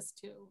practice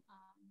too.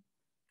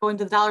 Going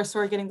to the dollar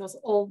store, getting those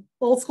old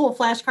school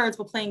flashcards,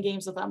 but playing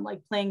games with them, like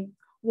playing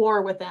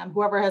war with them.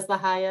 Whoever has the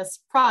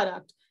highest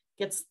product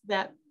gets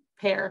that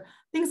pair.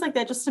 Things like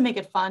that, just to make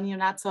it fun, you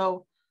know, not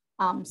so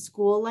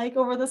school-like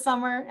over the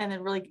summer, and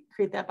then really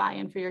create that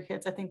buy-in for your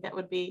kids. I think that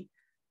would be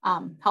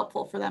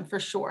helpful for them for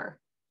sure.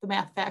 The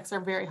math facts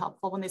are very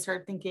helpful when they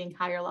start thinking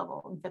higher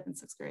level in 5th and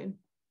 6th grade.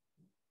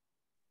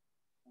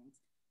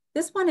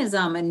 This one is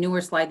a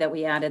newer slide that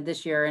we added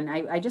this year, and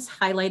I just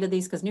highlighted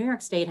these because New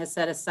York State has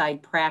set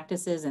aside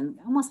practices and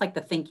almost like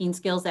the thinking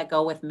skills that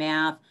go with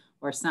math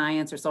or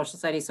science or social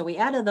studies. So we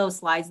added those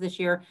slides this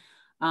year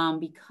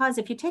because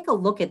if you take a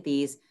look at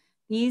these,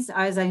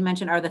 as I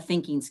mentioned, are the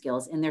thinking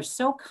skills, and they're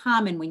so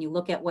common when you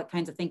look at what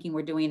kinds of thinking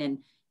we're doing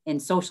in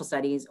social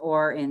studies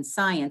or in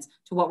science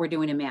to what we're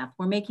doing in math.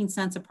 We're making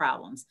sense of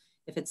problems.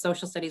 If it's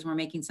social studies, we're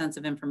making sense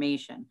of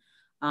information,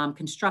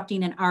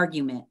 constructing an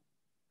argument,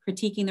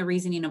 critiquing the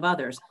reasoning of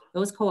others.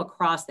 Those go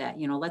across that.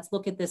 You know, let's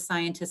look at this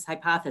scientist's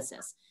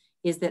hypothesis.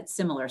 Is that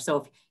similar?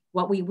 So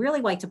what we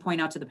really like to point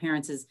out to the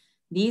parents is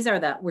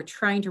we're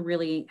trying to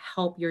really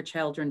help your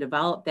children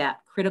develop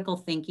that critical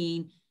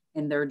thinking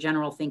and their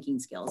general thinking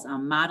skills.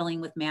 Modeling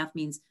with math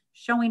means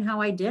showing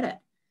how I did it,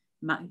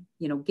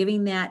 you know,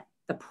 giving that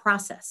the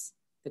process,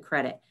 the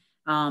credit.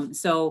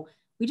 So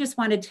we just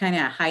wanted to kind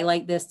of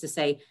highlight this to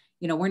say,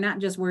 you know, we're not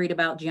just worried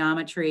about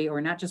geometry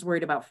or not just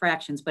worried about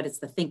fractions, but it's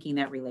the thinking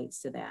that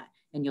relates to that.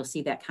 And you'll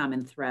see that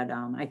common thread.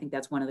 I think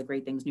that's one of the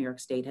great things New York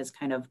State has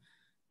kind of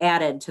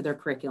added to their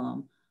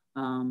curriculum.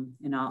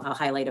 And I'll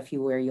highlight a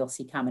few where you'll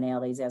see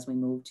commonalities as we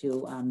move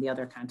to the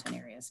other content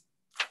areas.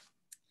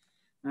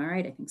 All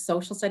right, I think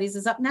social studies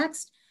is up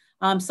next.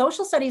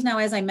 Social studies now,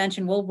 as I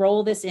mentioned, we'll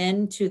roll this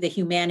into the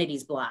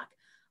humanities block.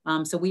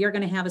 So we are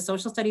going to have a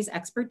social studies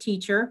expert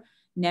teacher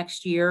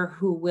next year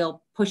who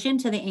will push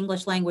into the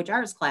English language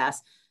arts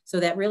class, so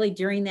that really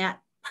during that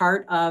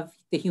part of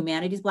the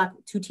humanities block,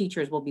 2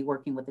 teachers will be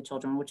working with the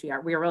children, which we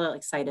are really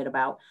excited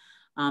about.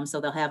 So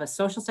they'll have a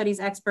social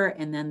studies expert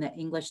and then the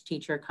English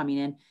teacher coming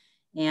in,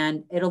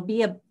 and it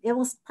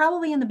will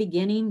probably in the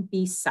beginning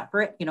be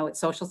separate. You know, it's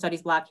social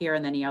studies block here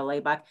and then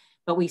ELA block,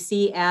 but we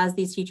see as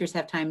these teachers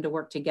have time to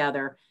work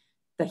together,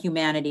 the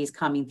humanities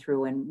coming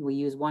through, and we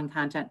use one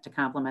content to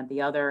complement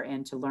the other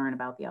and to learn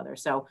about the other.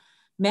 So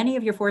many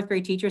of your 4th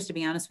grade teachers, to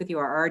be honest with you,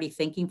 are already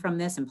thinking from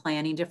this and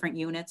planning different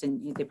units,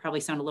 and they probably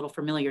sound a little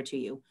familiar to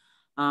you.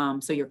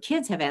 So your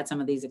kids have had some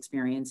of these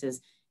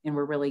experiences, and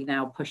we're really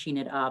now pushing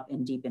it up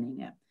and deepening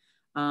it.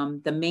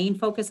 The main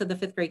focus of the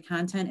 5th grade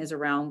content is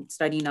around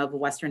studying of the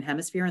Western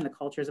Hemisphere and the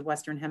cultures of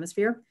Western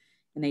Hemisphere.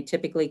 And they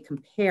typically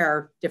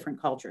compare different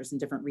cultures in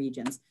different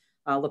regions,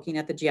 looking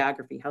at the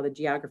geography, how the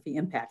geography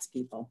impacts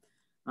people,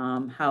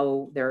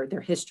 how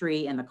their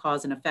history and the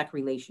cause and effect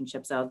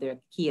relationships of their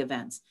key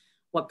events.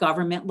 What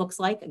government looks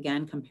like,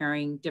 again,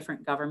 comparing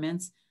different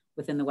governments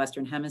within the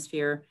Western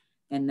Hemisphere,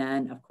 and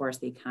then, of course,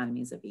 the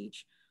economies of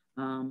each.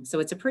 So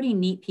it's a pretty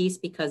neat piece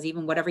because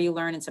even whatever you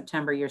learn in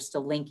September, you're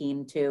still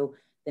linking to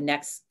the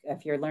next,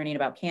 if you're learning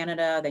about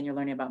Canada, then you're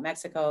learning about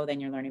Mexico, then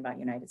you're learning about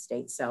United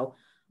States. So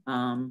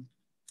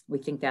We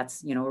think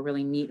that's, you know, a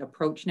really neat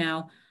approach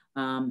now.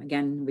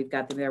 Again, we've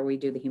got there, we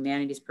do the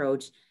humanities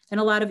approach and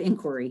a lot of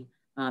inquiry,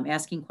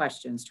 asking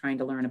questions, trying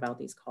to learn about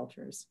these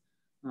cultures.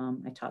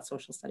 I taught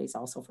social studies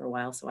also for a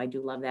while, so I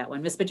do love that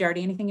one. Ms.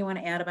 Bajardi, anything you want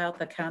to add about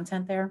the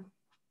content there?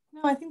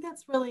 No, I think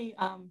that's really,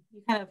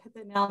 you kind of hit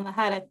the nail on the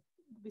head.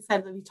 We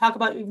said that we talk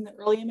about even the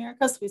early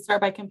Americas, so we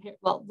start by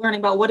learning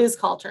about what is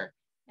culture.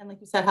 And like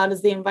you said, how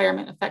does the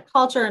environment affect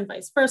culture and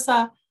vice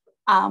versa?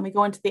 We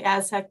go into the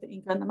Aztec, the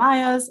Inca, and the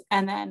Mayas,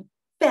 and then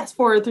fast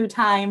forward through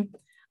time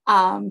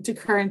to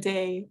current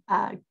day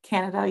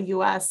Canada,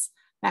 US,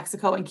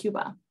 Mexico, and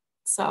Cuba.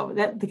 So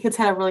that the kids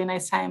had a really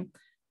nice time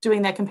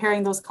doing that,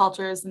 comparing those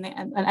cultures, and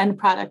an end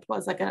product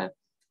was like a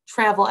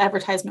travel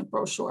advertisement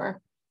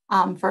brochure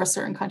for a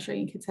certain country.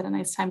 And kids had a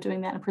nice time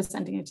doing that and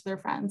presenting it to their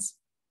friends.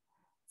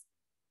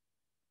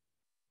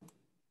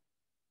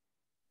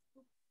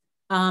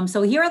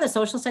 So here are the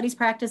social studies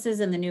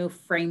practices in the new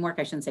framework.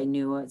 I shouldn't say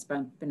new, it's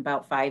been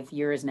about 5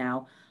 years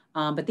now.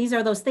 But these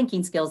are those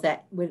thinking skills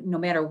that no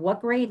matter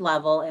what grade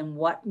level and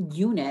what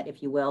unit,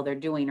 if you will, they're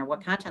doing or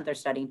what content they're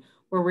studying,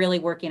 we're really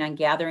working on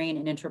gathering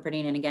and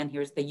interpreting. And again,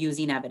 here's the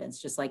using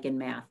evidence, just like in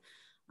math.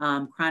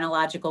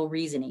 Chronological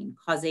reasoning,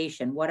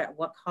 causation,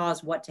 what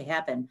caused what to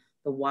happen,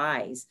 the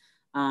whys,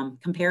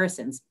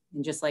 comparisons.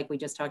 And just like we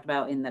just talked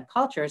about in the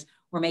cultures,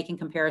 we're making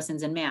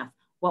comparisons in math.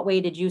 What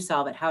way did you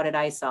solve it? How did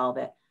I solve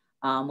it?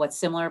 What's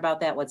similar about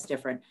that? What's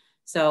different?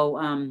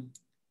 So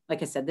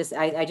like I said,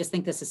 I just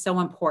think this is so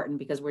important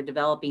because we're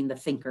developing the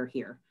thinker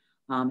here,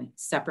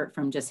 separate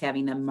from just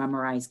having them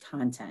memorize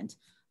content,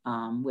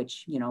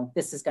 which, you know,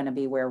 this is going to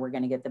be where we're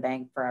going to get the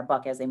bang for our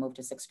buck as they move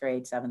to 6th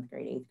grade, 7th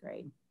grade, 8th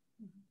grade.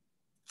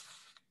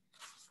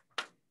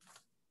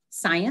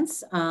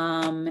 Science,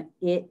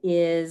 it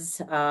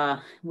is,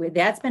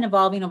 that's been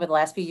evolving over the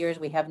last few years.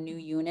 We have new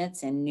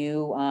units and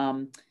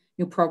new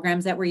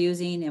programs that we're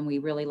using, and we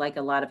really like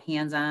a lot of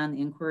hands-on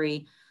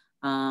inquiry.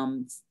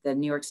 The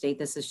New York State,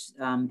 this is,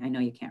 I know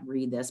you can't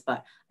read this,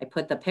 but I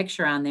put the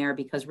picture on there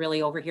because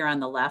really over here on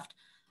the left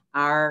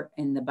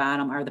in the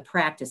bottom are the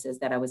practices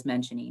that I was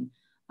mentioning.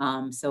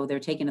 So they're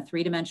taking a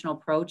 3-dimensional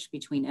approach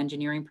between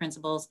engineering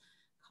principles,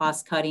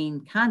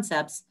 cost-cutting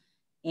concepts,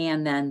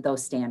 and then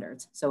those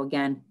standards. So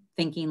again,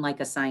 thinking like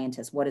a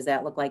scientist. What does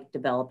that look like?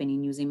 Developing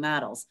and using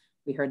models.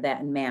 We heard that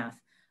in math.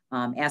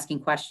 Asking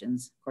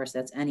questions, of course,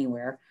 that's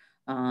anywhere,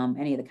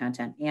 any of the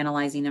content.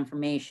 Analyzing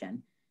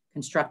information,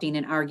 constructing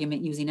an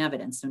argument using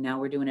evidence. So now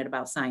we're doing it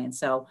about science.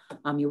 So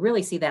you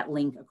really see that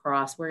link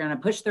across. We're going to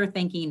push their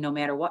thinking no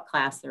matter what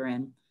class they're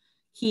in.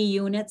 Key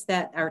units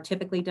that are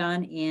typically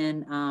done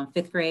in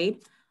 5th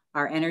grade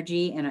are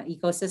energy and an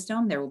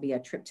ecosystem. There will be a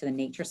trip to the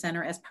nature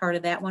center as part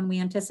of that one, we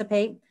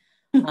anticipate.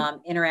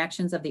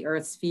 Interactions of the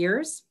Earth's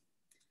spheres,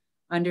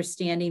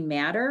 understanding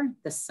matter,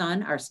 the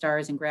sun, our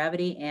stars and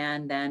gravity,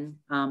 and then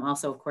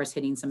also, of course,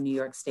 hitting some New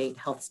York State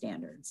health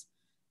standards.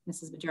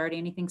 Mrs. Bajardi,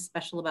 anything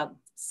special about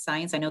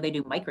science? I know they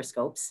do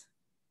microscopes.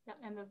 Yeah,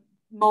 and the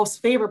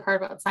most favorite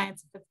part about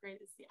science in 5th grade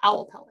is the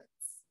owl pellets.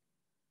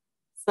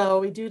 So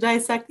we do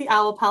dissect the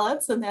owl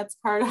pellets, and that's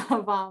part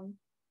of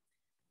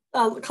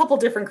a couple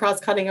different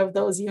cross-cutting of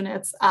those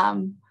units.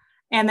 And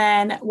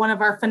then one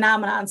of our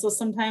phenomenons. So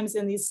sometimes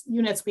in these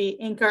units, we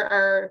anchor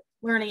our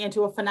learning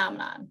into a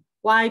phenomenon.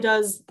 Why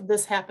does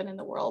this happen in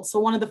the world? So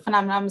one of the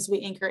phenomenons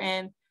we anchor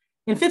in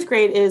 5th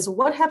grade is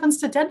what happens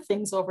to dead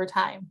things over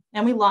time?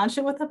 And we launch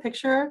it with a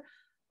picture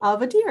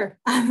of a deer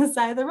on the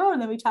side of the road.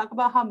 And then we talk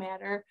about how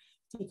matter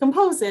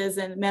decomposes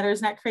and matter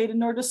is not created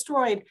nor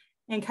destroyed,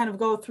 and kind of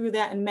go through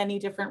that in many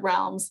different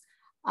realms.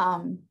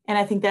 And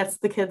I think that's,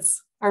 the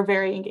kids are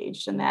very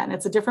engaged in that. And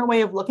it's a different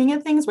way of looking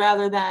at things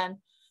rather than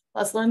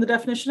let's learn the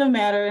definition of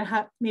matter and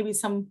how,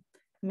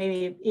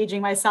 maybe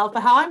aging myself,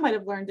 but how I might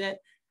have learned it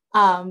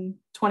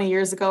 20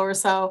 years ago or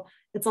so.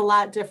 It's a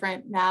lot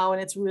different now.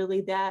 And it's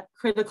really that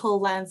critical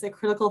lens, that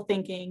critical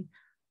thinking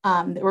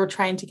that we're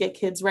trying to get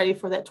kids ready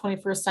for that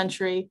 21st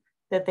century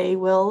that they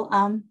will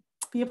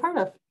be a part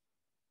of.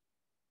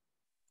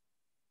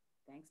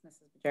 Thanks,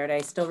 Mrs. Bajardi.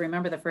 I still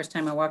remember the first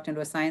time I walked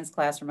into a science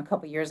class from a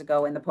couple years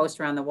ago, and the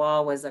poster on the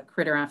wall was a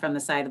critter from the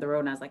side of the road.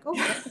 And I was like, oh,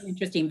 that's an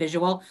interesting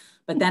visual.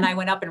 But then I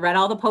went up and read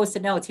all the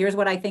Post-it notes. Here's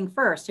what I think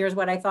first. Here's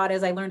what I thought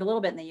as I learned a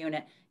little bit in the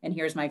unit. And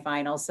here's my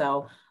final.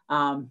 So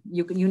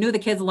you knew the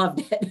kids loved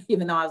it,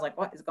 even though I was like,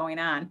 what is going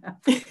on?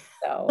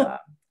 So,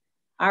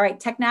 all right,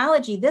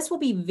 technology. This will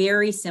be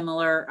very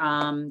similar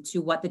to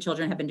what the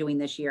children have been doing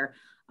this year.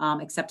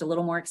 Except a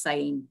little more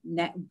exciting.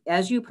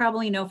 As you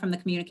probably know from the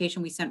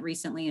communication we sent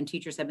recently and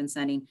teachers have been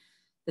sending,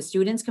 the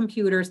students'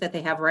 computers that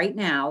they have right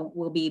now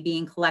will be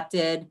being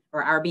collected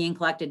or are being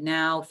collected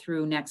now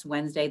through next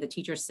Wednesday. The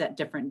teachers set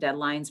different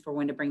deadlines for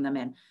when to bring them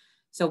in.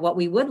 So what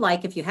we would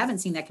like, if you haven't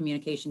seen that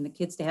communication, the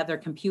kids to have their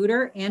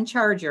computer and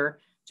charger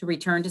to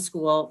return to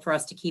school for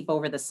us to keep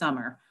over the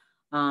summer.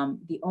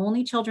 The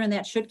only children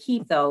that should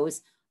keep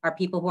those are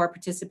people who are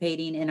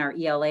participating in our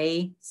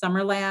ELA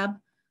summer lab,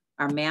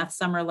 our math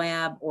summer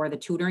lab, or the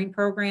tutoring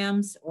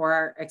programs,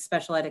 or our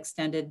special ed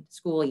extended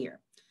school year.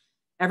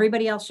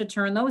 Everybody else should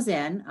turn those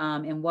in.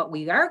 And what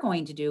we are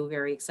going to do,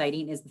 very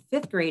exciting, is the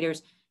 5th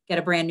graders get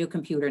a brand new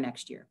computer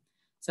next year.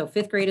 So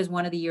 5th grade is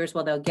one of the years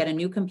where they'll get a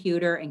new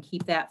computer and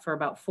keep that for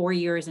about 4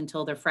 years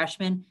until they're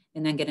freshmen,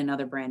 and then get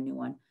another brand new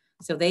one.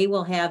 So they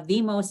will have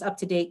the most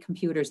up-to-date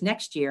computers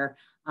next year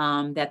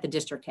that the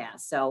district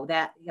has. So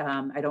that,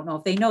 I don't know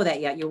if they know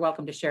that yet. You're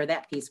welcome to share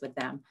that piece with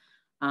them.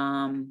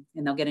 And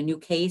they'll get a new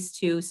case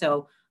too.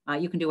 So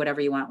you can do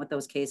whatever you want with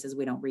those cases.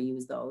 We don't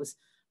reuse those.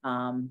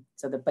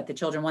 But the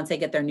children, once they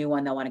get their new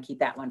one, they'll want to keep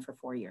that one for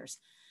 4 years.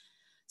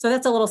 So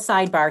that's a little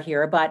sidebar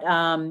here, but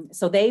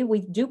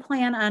we do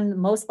plan on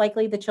most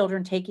likely the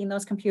children taking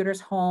those computers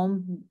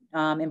home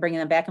and bringing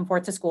them back and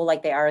forth to school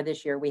like they are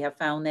this year. We have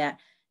found that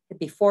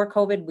before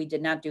COVID, we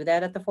did not do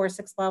that at the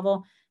 4-6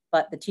 level,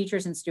 but the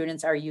teachers and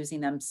students are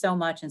using them so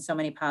much in so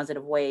many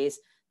positive ways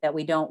that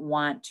we don't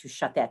want to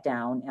shut that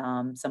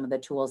down. Some of the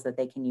tools that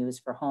they can use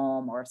for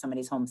home, or if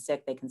somebody's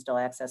homesick, they can still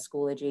access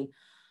Schoology.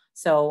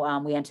 So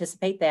we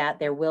anticipate that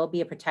there will be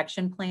a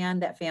protection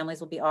plan that families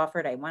will be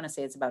offered. I want to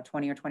say it's about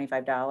 $20 or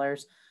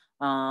 $25,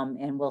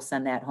 and we'll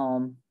send that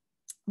home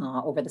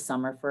over the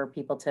summer for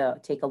people to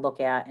take a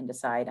look at and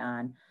decide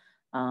on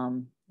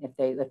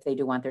if they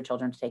do want their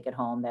children to take it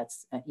home.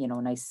 That's a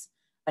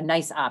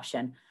nice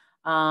option.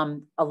 A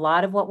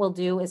lot of what we'll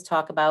do is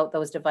talk about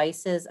those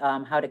devices,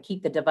 how to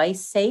keep the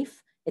device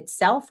safe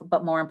itself,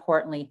 but more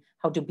importantly,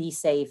 how to be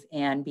safe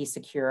and be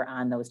secure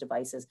on those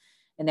devices.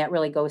 And that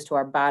really goes to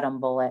our bottom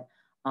bullet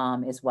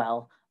as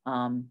well.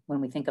 When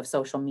we think of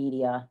social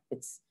media,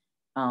 it's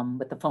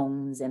with the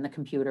phones and the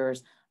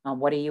computers.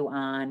 What are you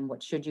on?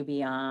 What should you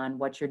be on?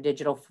 What's your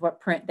digital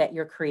footprint that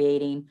you're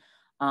creating?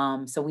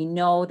 So we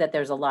know that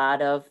there's a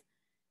lot of,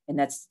 and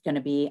that's going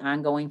to be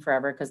ongoing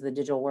forever because of the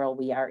digital world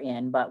we are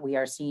in, but we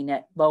are seeing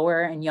it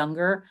lower and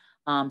younger.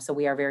 So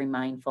we are very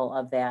mindful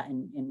of that.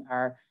 And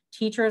our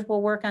teachers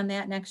will work on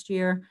that next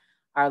year.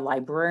 Our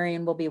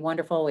librarian will be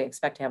wonderful. We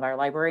expect to have our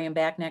librarian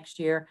back next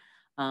year.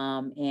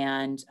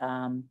 And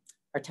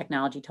our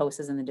technology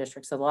TOSAs in the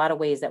district. So a lot of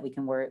ways that we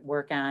can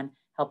work on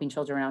helping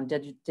children around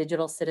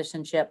digital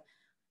citizenship,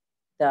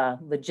 the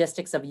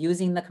logistics of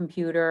using the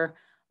computer,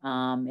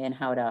 and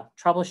how to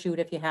troubleshoot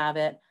if you have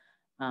it.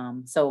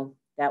 So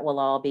that will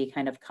all be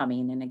kind of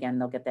coming. And again,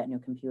 they'll get that new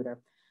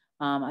computer.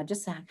 I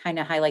just kind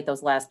of highlight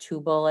those last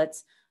 2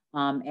 bullets.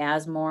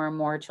 As more and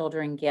more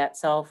children get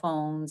cell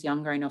phones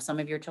younger, I know some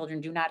of your children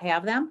do not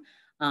have them,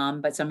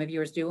 but some of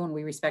yours do, and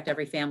we respect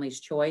every family's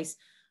choice.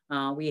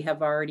 We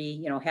have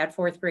already, had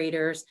 4th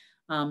graders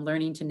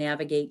learning to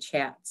navigate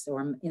chats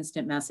or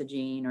instant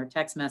messaging or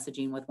text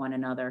messaging with one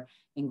another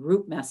in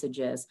group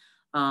messages.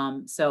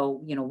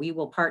 So, we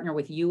will partner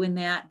with you in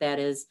that. That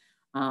is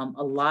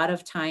a lot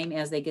of time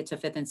as they get to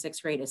 5th and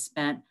 6th grade is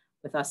spent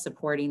with us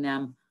supporting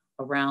them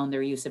around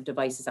their use of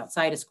devices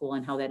outside of school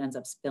and how that ends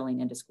up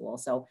spilling into school.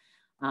 So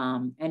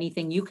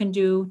anything you can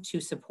do to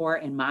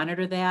support and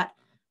monitor that,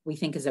 we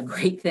think is a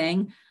great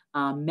thing.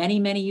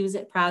 Many use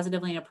it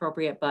positively and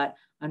appropriate, but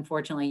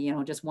unfortunately,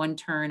 just one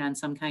turn on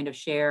some kind of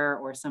share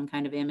or some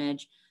kind of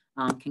image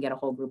can get a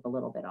whole group a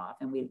little bit off,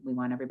 and we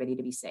want everybody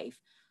to be safe.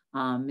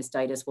 Ms.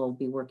 Deitis will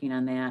be working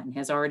on that and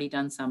has already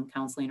done some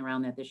counseling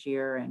around that this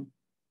year, and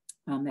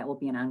that will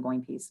be an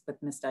ongoing piece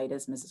with Ms.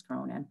 Deitis, Mrs.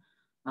 Cronin,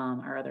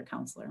 our other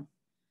counselor.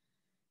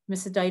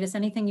 Mrs. Deitis,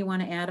 anything you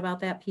want to add about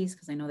that piece?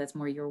 Because I know that's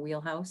more your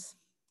wheelhouse.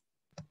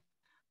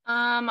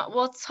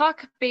 We'll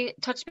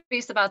touch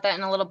base about that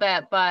in a little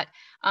bit, but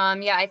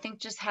yeah, I think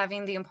just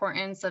having the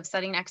importance of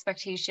setting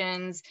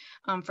expectations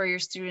for your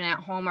student at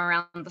home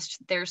around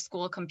their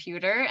school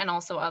computer and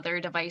also other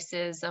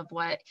devices of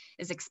what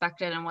is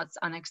expected and what's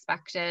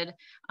unexpected.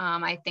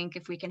 I think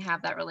if we can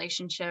have that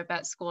relationship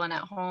at school and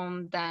at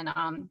home, then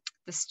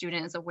the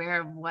student is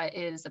aware of what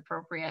is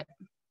appropriate.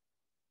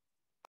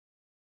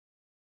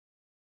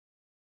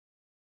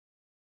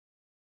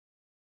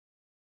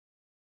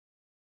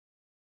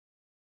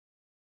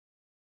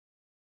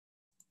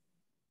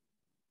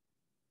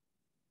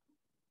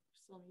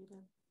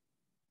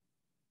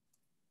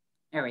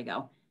 There we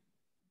go.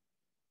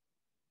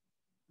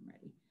 I'm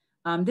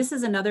ready. This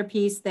is another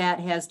piece that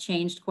has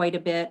changed quite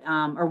a bit,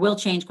 or will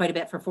change quite a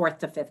bit for 4th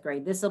to 5th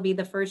grade. This will be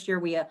the first year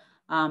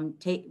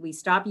we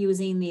stop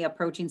using the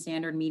approaching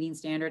standard, meeting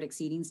standard,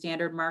 exceeding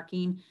standard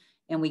marking,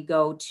 and we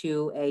go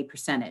to a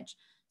percentage.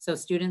 So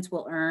students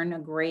will earn a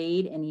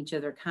grade in each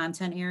of their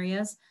content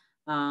areas,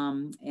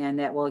 and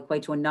that will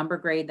equate to a number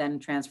grade, then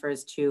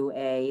transfers to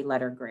a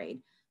letter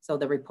grade. So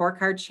the report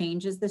card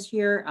changes this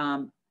year.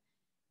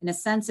 In a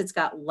sense, it's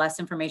got less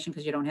information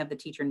because you don't have the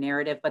teacher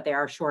narrative, but they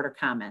are shorter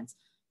comments.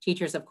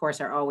 Teachers, of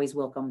course, are always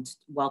welcome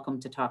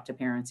to talk to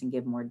parents and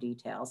give more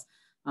details,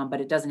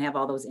 but it doesn't have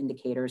all those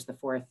indicators the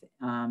 4th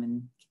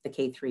and the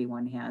K3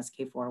 one has,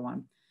 K4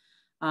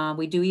 one.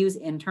 We do use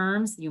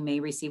interms. You may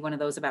receive one of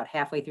those about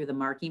halfway through the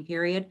marking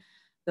period.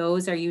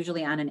 Those are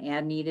usually on an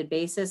as needed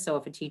basis. So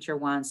if a teacher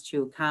wants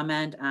to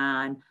comment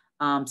on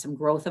some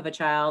growth of a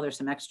child or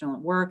some excellent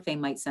work, they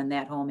might send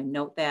that home and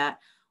note that,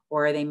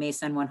 or they may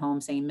send one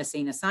home saying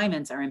missing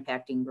assignments are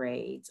impacting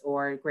grades,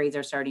 or grades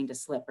are starting to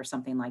slip or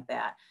something like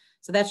that.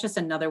 So that's just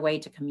another way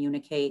to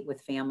communicate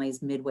with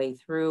families midway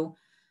through.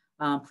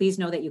 Please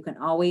know that you can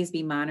always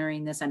be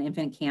monitoring this on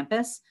Infinite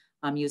Campus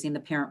using the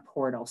parent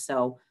portal.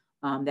 So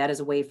that is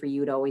a way for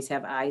you to always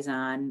have eyes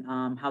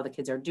on how the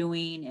kids are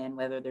doing and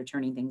whether they're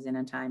turning things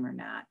in time or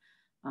not.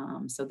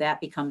 So that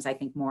becomes, I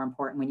think, more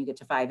important when you get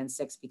to 5 and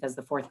 6, because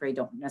the 4th grade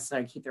don't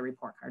necessarily keep their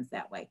report cards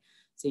that way.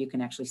 So you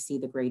can actually see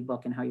the grade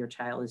book and how your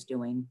child is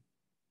doing.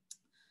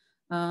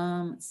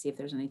 Let's see if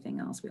there's anything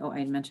else. Oh,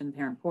 I mentioned the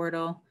parent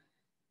portal.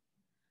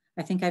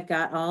 I think I've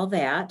got all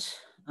that.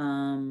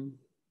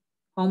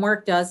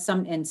 Homework does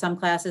in some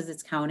classes,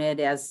 it's counted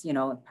as, you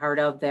know, part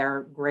of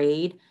their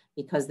grade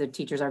because the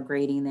teachers are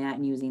grading that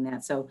and using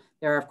that. So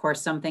there are, of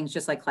course, some things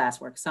just like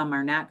classwork. Some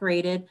are not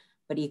graded,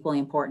 but equally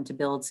important to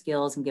build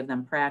skills and give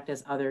them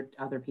practice. Other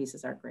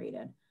pieces are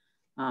graded.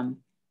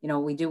 You know,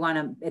 we do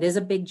want to, it is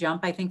a big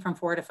jump, I think, from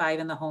 4 to 5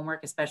 in the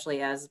homework,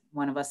 especially as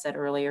one of us said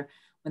earlier,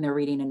 when they're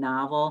reading a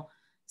novel.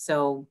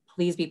 So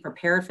please be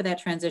prepared for that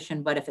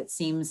transition. But if it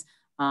seems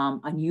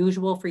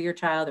unusual for your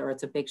child or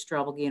it's a big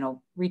struggle, you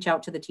know, reach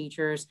out to the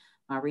teachers,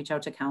 reach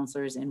out to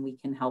counselors, and we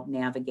can help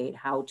navigate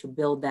how to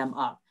build them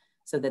up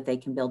so that they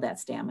can build that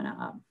stamina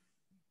up.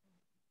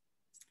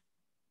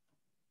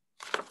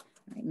 All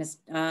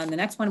right, the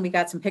next one, we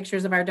got some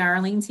pictures of our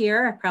darlings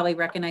here. I probably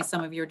recognize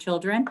some of your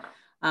children.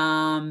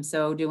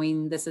 So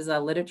this is a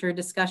literature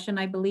discussion,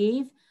 I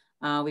believe.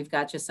 We've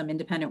got just some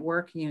independent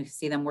work. You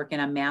see them working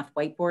on math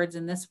whiteboards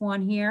in this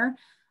one here.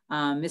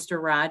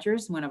 Mr.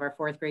 Rogers, one of our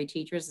 4th grade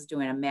teachers, is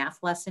doing a math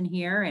lesson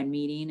here and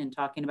meeting and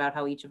talking about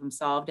how each of them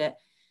solved it.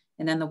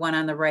 And then the one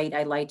on the right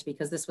I liked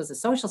because this was a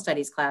social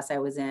studies class I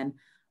was in,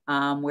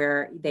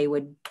 where they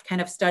would kind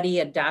of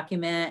study a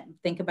document,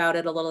 think about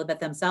it a little bit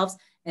themselves,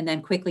 and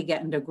then quickly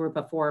get into a group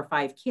of 4 or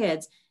 5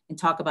 kids and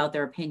talk about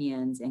their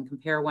opinions and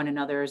compare one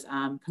another's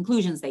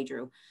conclusions they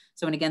drew.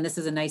 So, and again, this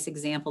is a nice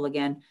example,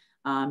 again,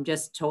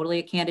 just totally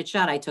a candid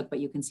shot I took, but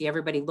you can see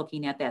everybody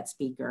looking at that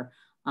speaker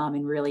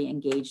and really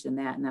engaged in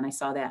that. And then I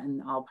saw that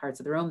in all parts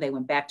of the room. They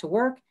went back to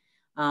work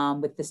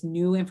with this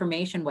new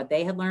information, what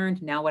they had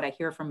learned, now what I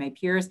hear from my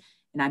peers,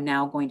 and I'm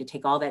now going to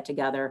take all that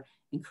together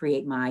and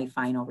create my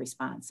final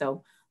response.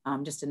 So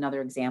just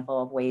another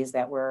example of ways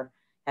that we're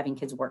having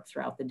kids work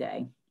throughout the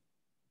day.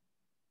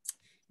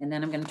 And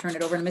then I'm going to turn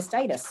it over to Ms.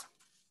 Titus.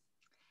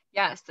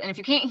 Yes, and if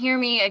you can't hear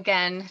me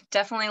again,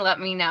 definitely let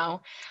me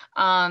know.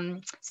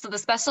 So the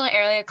special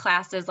area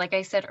classes, like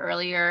I said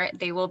earlier,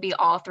 they will be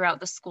all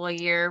throughout the school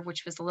year,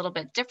 which was a little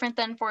bit different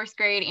than 4th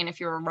grade. And if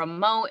you're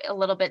remote, a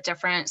little bit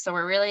different. So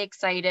we're really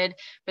excited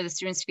for the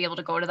students to be able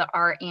to go to the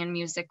art and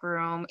music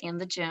room and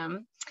the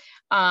gym.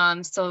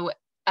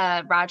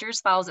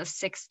 Rogers follows a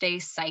 6-day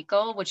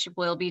cycle, which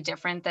will be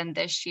different than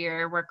this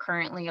year. We're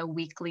currently a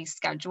weekly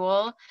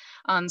schedule.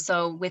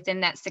 So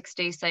within that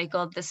 6-day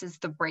cycle, this is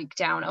the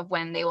breakdown of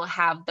when they will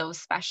have those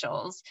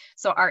specials.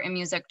 So art and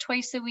music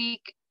twice a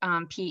week,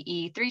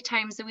 PE 3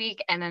 times a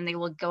week, and then they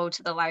will go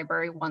to the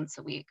library once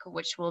a week,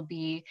 which will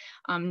be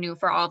new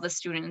for all the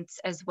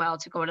students as well,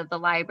 to go to the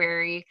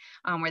library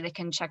where they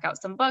can check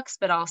out some books,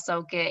 but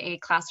also get a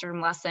classroom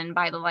lesson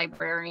by the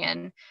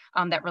librarian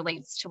that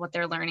relates to what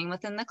they're learning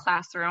within the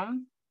classroom.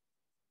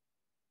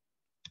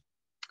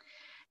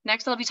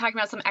 Next, I'll be talking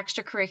about some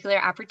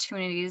extracurricular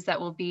opportunities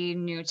that will be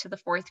new to the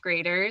 4th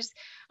graders.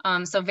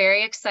 So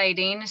very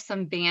exciting,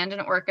 some band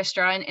and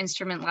orchestra and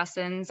instrument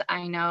lessons.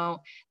 I know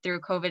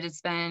through COVID,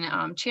 it's been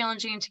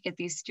challenging to get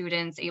these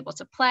students able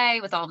to play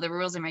with all of the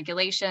rules and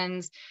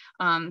regulations.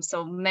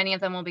 So many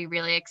of them will be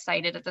really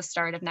excited at the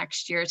start of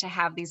next year to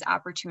have these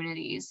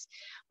opportunities,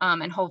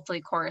 and hopefully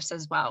chorus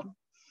as well.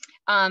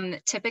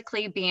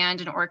 Typically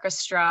band and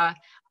orchestra,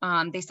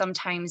 they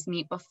sometimes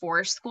meet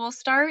before school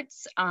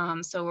starts.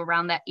 So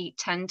around that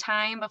 8-10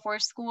 time before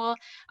school,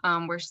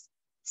 where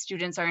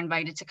students are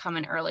invited to come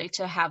in early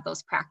to have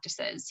those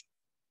practices.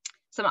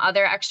 Some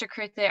other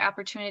extracurricular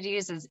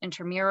opportunities is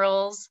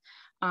intramurals.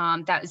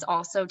 That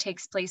also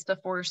takes place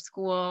before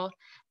school,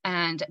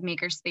 and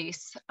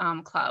Makerspace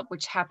Club,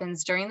 which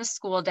happens during the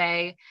school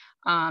day.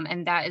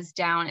 And that is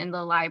down in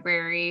the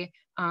library.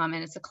 And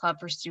it's a club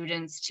for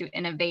students to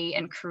innovate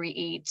and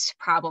create,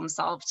 problem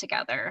solve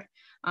together.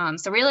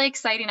 So really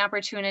exciting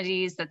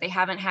opportunities that they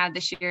haven't had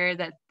this year,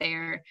 that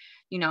they're,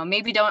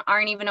 maybe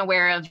aren't even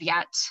aware of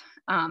yet.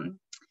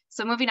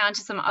 So moving on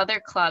to some other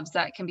clubs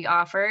that can be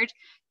offered.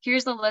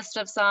 Here's a list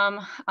of some.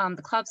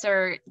 The clubs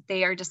are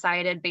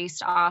decided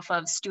based off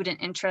of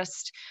student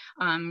interest,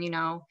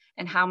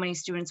 and how many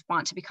students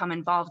want to become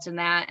involved in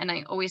that. And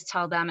I always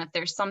tell them, if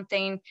there's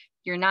something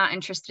you're not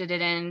interested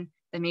in,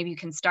 then maybe you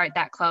can start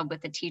that club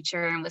with a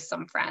teacher and with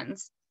some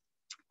friends.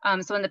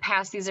 So in the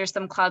past, these are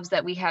some clubs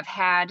that we have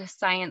had: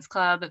 Science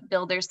Club,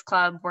 Builders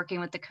Club, working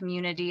with the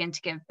community and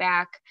to give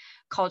back,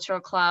 Cultural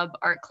Club,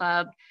 Art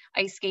Club,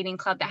 Ice Skating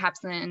Club that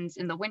happens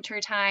in the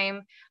winter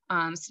time,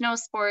 snow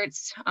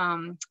sports,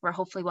 where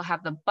hopefully we'll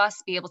have the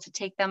bus be able to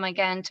take them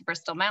again to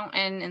Bristol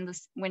Mountain in the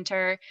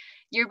winter,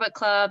 Yearbook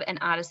Club, and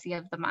Odyssey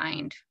of the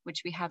Mind,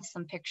 which we have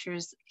some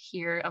pictures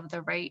here of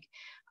the right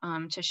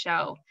to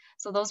show.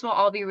 So those will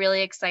all be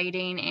really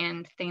exciting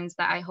and things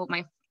that I hope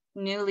my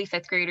newly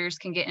fifth graders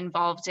can get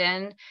involved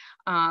in.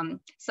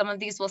 Some of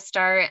these will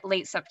start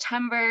late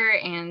September,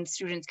 and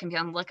students can be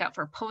on the lookout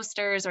for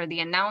posters or the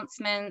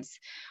announcements.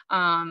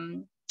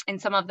 And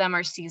some of them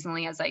are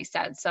seasonally, as I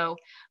said. So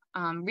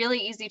really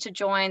easy to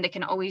join. They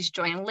can always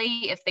join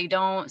late if they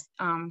don't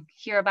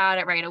hear about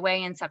it right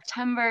away in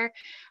September.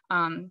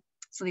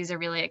 So these are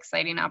really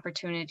exciting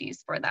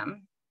opportunities for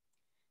them.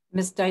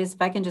 Ms. Dice,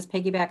 if I can just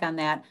piggyback on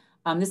that,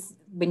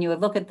 when you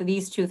look at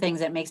these two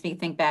things, it makes me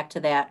think back to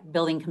that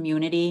building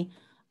community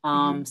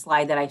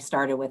slide that I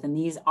started with. And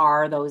these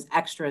are those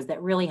extras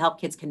that really help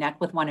kids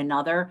connect with one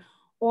another,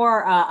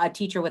 or a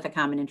teacher with a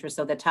common interest.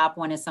 So the top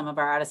one is some of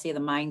our Odyssey of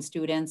the Mind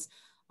students.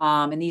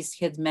 And these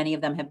kids, many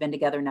of them have been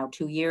together now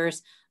 2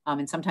 years.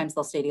 And sometimes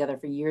they'll stay together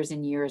for years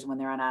and years when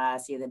they're on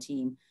Odyssey of the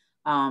team.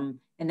 And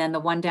then the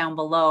one down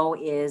below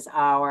is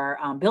our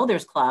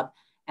Builders Club.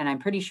 And I'm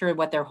pretty sure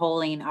what they're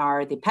holding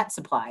are the pet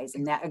supplies.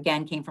 And that,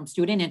 again, came from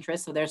student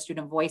interest. So their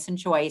student voice and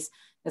choice.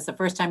 It's the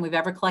first time we've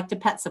ever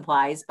collected pet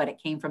supplies, but it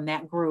came from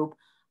that group,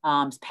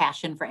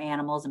 passion for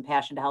animals and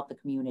passion to help the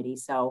community.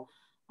 So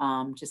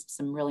just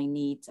some really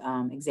neat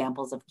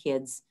examples of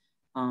kids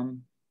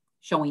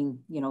showing,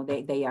 you know,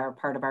 they are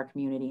part of our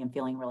community and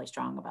feeling really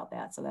strong about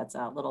that. So that's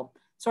a little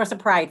source of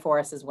pride for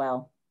us as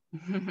well.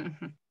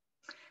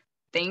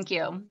 Thank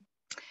you.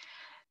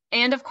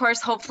 And of course,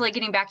 hopefully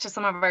getting back to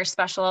some of our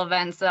special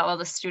events that all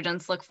the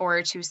students look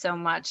forward to so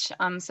much.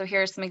 So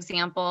here are some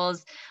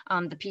examples,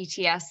 the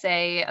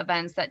PTSA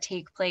events that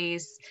take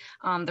place.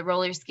 The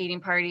roller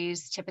skating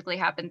parties typically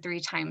happen 3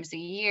 times a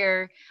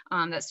year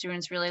that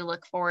students really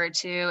look forward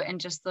to, and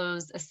just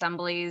those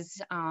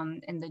assemblies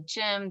in the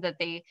gym that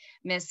they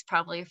miss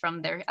probably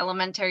from their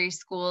elementary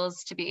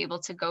schools to be able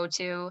to go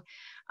to.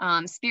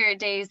 Spirit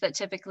days that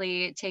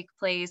typically take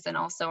place, and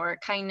also our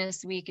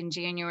kindness week in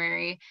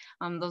January.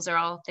 Those are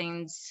all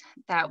things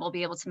that we'll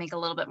be able to make a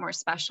little bit more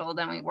special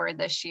than we were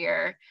this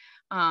year.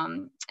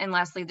 And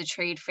lastly, the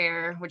trade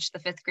fair, which the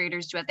 5th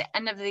graders do at the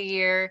end of the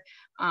year.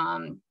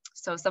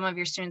 So some of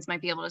your students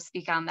might be able to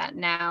speak on that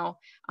now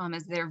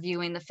as they're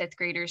viewing the 5th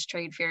graders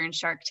trade fair and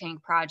Shark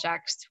Tank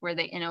projects, where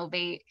they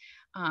innovate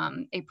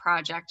a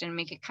project and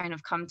make it kind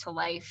of come to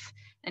life,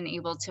 and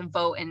able to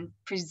vote and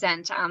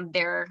present on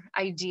their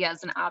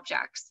ideas and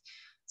objects.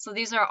 So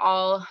these are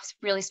all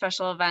really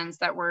special events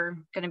that we're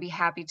going to be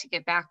happy to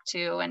get back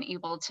to and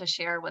able to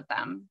share with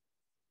them.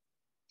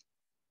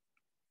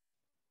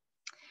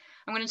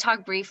 I'm going to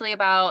talk briefly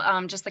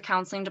about just the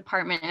counseling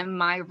department and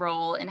my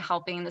role in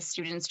helping the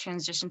students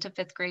transition to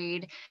 5th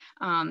grade,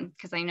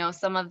 because I know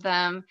some of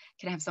them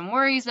can have some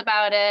worries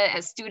about it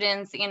as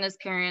students and as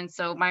parents.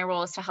 So my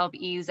role is to help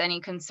ease any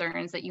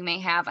concerns that you may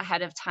have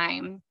ahead of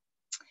time.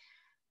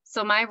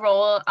 So my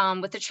role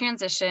with the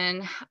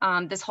transition,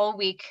 this whole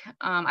week,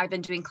 I've been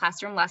doing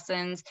classroom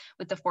lessons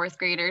with the 4th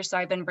graders. So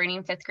I've been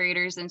bringing 5th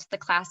graders into the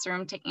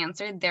classroom to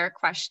answer their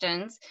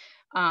questions,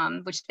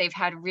 which they've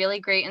had really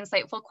great,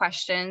 insightful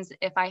questions.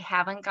 If I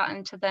haven't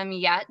gotten to them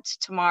yet,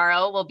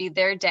 tomorrow will be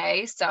their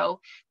day. So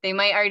they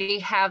might already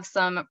have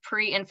some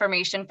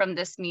pre-information from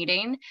this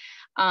meeting.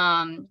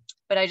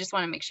 But I just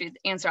want to make sure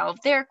to answer all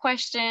of their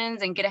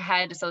questions and get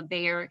ahead so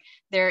they're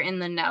in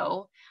the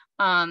know.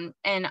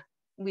 And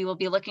we will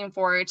be looking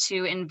forward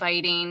to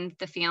inviting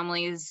the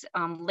families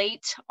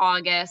late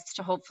August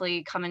to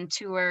hopefully come and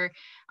tour,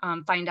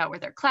 find out where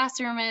their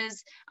classroom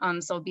is.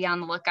 So be on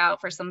the lookout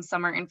for some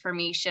summer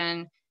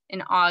information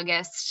in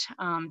August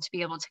to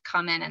be able to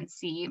come in and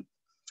see.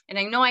 And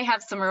I know I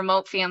have some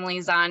remote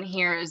families on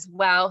here as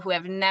well who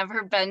have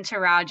never been to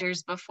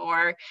Rogers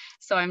before.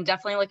 So I'm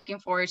definitely looking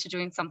forward to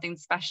doing something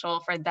special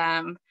for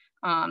them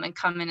and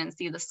come in and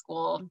see the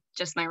school,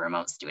 just my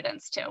remote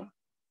students too.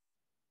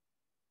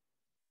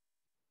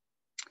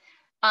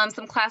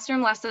 Some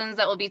classroom lessons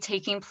that will be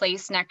taking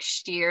place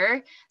next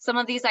year. Some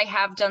of these I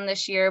have done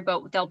this year,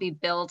 but they'll be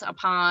built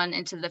upon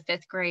into the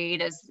 5th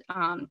grade as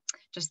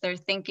just their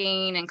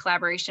thinking and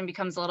collaboration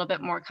becomes a little bit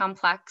more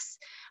complex.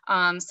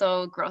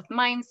 So growth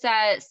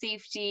mindset,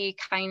 safety,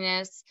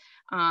 kindness,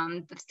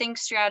 the think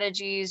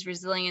strategies,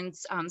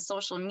 resilience,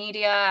 social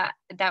media.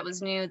 That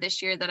was new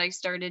this year that I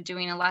started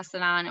doing a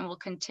lesson on, and will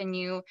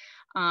continue,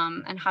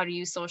 and how to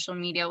use social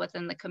media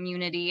within the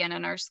community and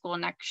in our school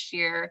next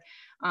year.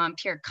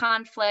 Peer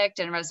conflict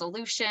and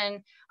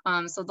resolution.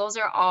 So those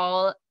are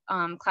all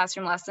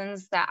classroom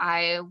lessons that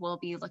I will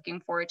be looking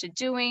forward to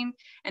doing.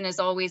 And as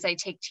always, I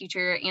take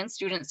teacher and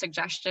student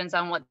suggestions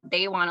on what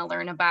they want to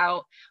learn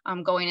about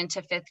going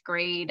into 5th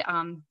grade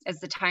as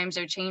the times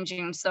are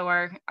changing. So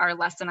are our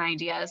lesson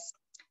ideas.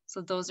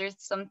 So those are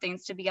some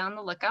things to be on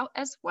the lookout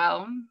as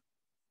well.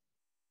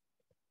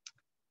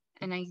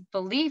 And I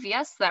believe,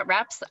 yes, that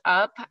wraps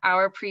up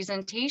our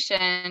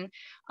presentation.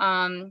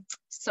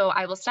 So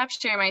I will stop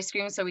sharing my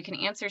screen so we can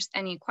answer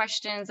any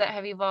questions that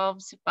have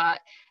evolved.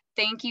 But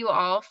thank you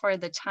all for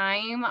the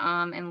time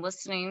and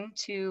listening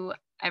to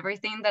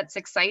everything that's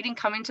exciting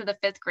coming to the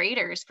 5th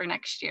graders for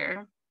next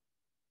year.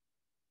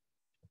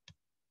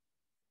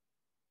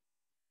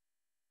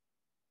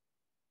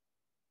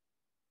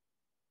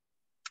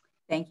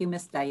 Thank you,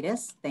 Ms.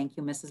 Ditas. Thank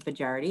you, Mrs.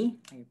 Bajardi.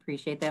 I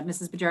appreciate that.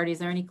 Mrs. Bajardi, is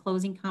there any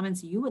closing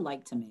comments you would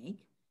like to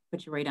make?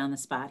 Put you right on the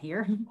spot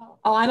here.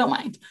 Oh, I don't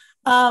mind.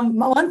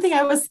 One thing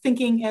I was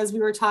thinking as we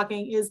were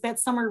talking is that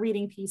summer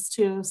reading piece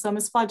too. So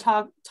Ms. Flood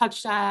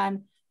touched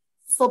on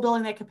still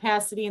building that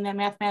capacity and that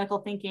mathematical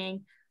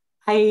thinking.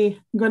 I'm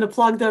going to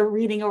plug the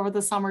reading over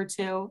the summer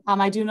too.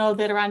 I do know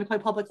that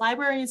Irondequoit Public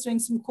Library is doing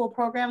some cool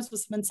programs with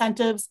some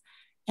incentives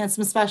and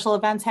some special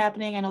events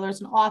happening. I know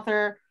there's an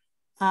author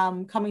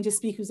coming to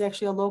speak who's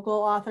actually a local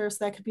author,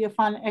 so that could be a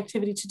fun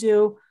activity to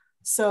do.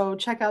 So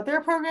check out their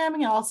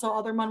programming, and also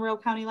other Monroe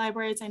County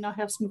libraries I know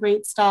have some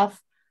great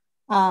stuff.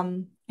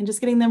 And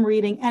just getting them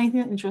reading anything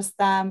that interests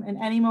them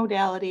in any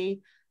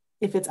modality.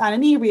 If it's on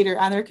an e-reader,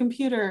 on their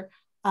computer,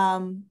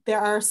 there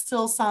are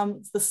still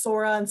the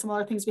Sora and some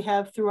other things we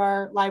have through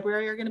our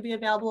library are going to be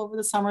available over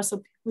the summer.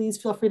 So please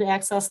feel free to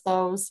access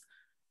those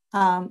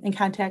and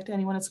contact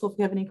anyone at school if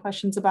you have any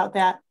questions about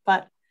that.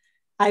 But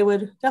I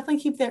would definitely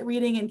keep that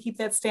reading and keep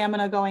that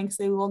stamina going, because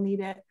they will need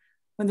it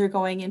when they're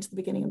going into the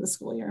beginning of the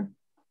school year.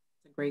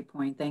 That's a great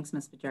point. Thanks,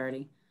 Ms.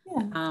 Bajardi.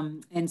 Yeah.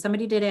 And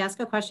somebody did ask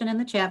a question in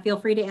the chat. Feel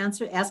free to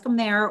ask them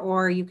there,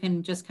 or you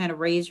can just kind of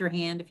raise your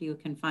hand if you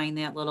can find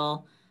that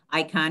little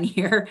icon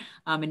here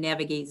and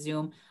navigate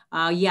Zoom.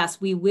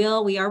 Yes, we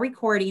are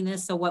recording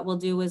this. So what we'll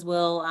do is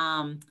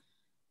we'll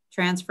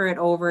transfer it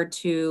over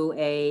to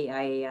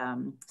a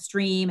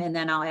stream, and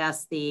then I'll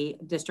ask the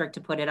district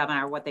to put it up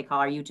on what they call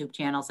our YouTube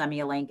channel. Send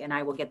me a link and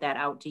I will get that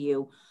out to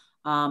you.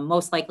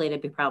 Most likely to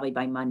be probably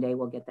by Monday,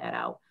 we'll get that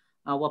out.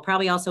 We'll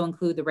probably also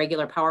include the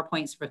regular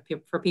PowerPoints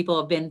for people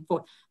who have been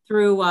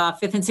through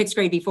 5th and 6th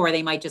grade before.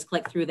 They might just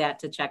click through that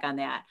to check on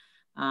that.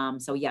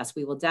 So yes,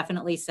 we will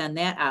definitely send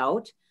that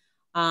out.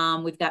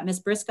 We've got Miss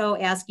Briscoe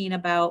asking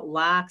about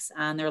locks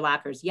on their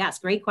lockers. Yes,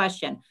 great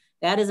question.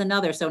 That is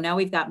another. So now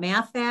we've got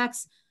math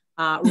facts,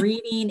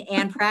 reading,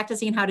 and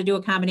practicing how to do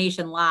a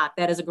combination lock.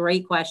 That is a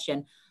great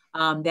question.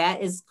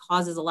 That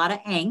causes a lot of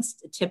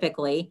angst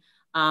typically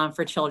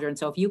for children.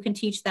 So if you can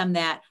teach them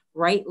that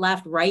right,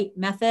 left, right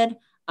method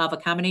of a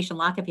combination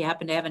lock, if you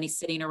happen to have any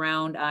sitting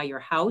around your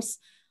house,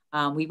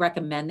 we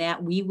recommend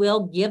that. We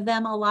will give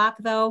them a lock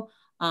though.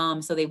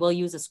 So they will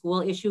use a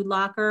school issued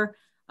locker,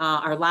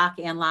 or lock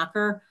and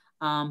locker.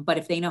 But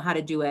if they know how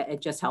to do it,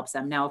 it just helps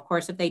them. Now, of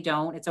course, if they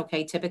don't, it's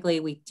okay. Typically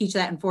we teach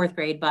that in 4th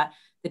grade, but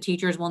the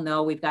teachers will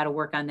know we've got to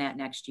work on that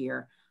next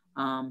year.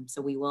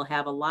 So we will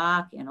have a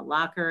lock and a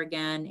locker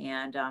again,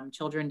 and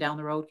children down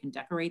the road can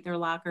decorate their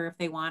locker if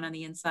they want on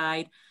the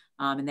inside.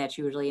 And that's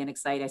usually an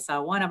exciting. I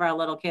saw one of our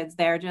little kids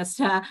there just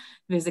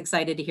was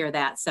excited to hear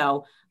that.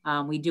 So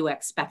we do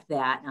expect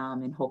that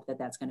and hope that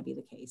that's going to be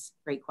the case.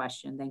 Great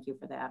question. Thank you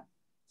for that.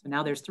 So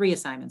now there's 3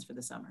 assignments for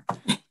the summer.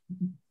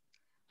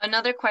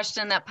 Another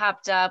question that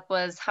popped up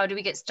was, how do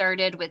we get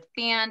started with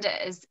band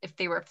as if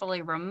they were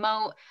fully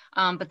remote,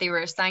 but they were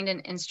assigned an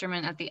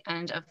instrument at the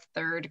end of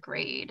 3rd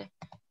grade?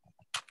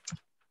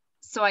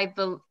 So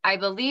I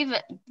believe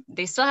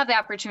they still have the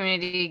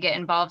opportunity to get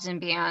involved in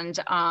band.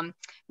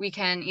 We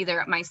can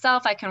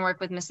I can work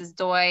with Mrs.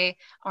 Doy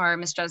or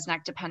Ms.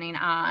 Dresneck, depending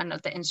on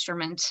the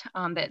instrument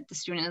that the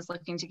student is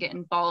looking to get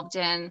involved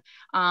in.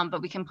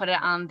 But we can put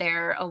it on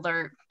their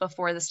alert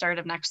before the start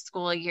of next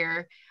school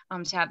year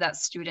to have that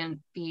student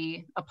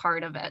be a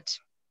part of it.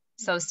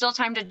 So still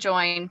time to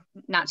join,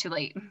 not too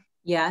late.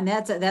 Yeah, and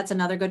that's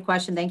another good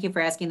question. Thank you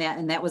for asking that.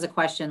 And that was a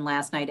question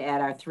last night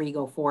at our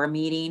 3Go4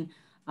 meeting.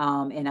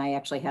 And I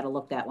actually had to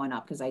look that one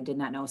up because I did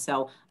not know.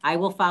 So I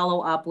will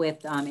follow up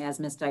with, as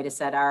Ms. Dita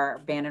said, our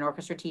band and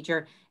orchestra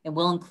teacher, and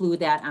we'll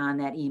include that on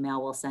that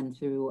email we'll send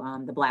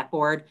through the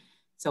Blackboard.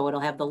 So it'll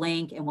have the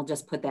link, and we'll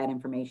just put that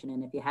information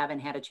in if you haven't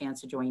had a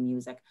chance to join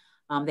music.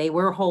 They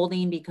were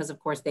holding because, of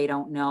course, they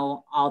don't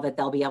know all that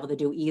they'll be able to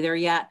do either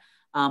yet.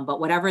 But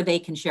whatever they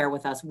can share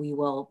with us, we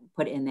will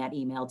put in that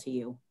email to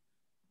you.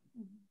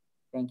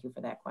 Thank you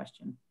for that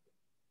question.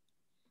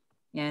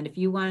 And if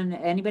you want,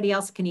 anybody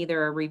else can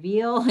either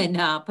reveal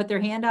and put their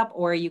hand up,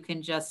 or you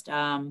can just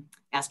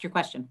ask your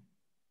question.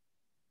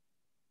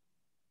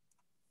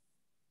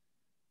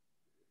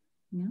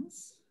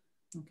 Yes.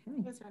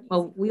 Okay.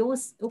 Well, we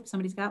always, oops,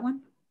 somebody's got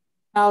one.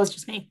 Oh, it's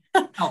just me.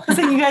 Oh.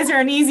 So you guys are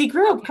an easy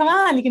group. Come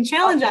on, you can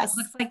challenge us.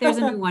 Looks like there's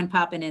a new one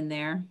popping in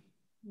there.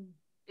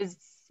 Is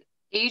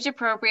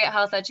age-appropriate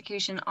health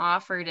education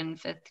offered in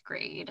 5th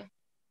grade?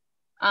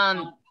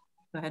 Go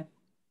ahead.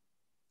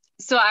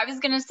 So I was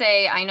going to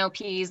say, I know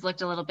PE's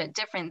looked a little bit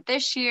different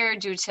this year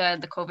due to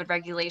the COVID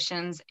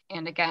regulations.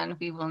 And again,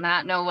 we will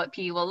not know what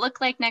PE will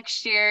look like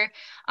next year.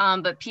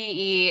 But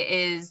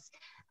PE is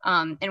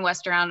in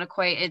West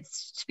Irondequoit,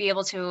 it's to be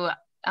able to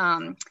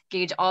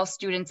gauge all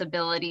students'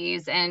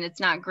 abilities, and it's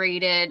not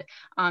graded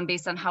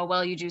based on how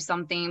well you do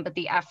something, but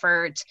the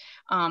effort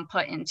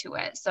put into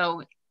it.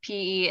 So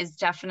PE is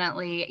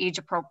definitely age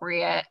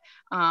appropriate,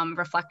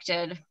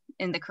 reflected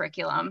in the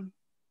curriculum.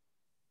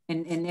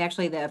 And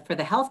actually for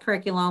the health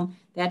curriculum,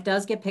 that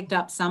does get picked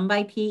up some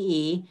by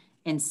PE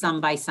and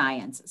some by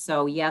science.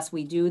 So yes,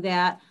 we do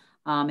that.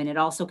 And it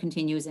also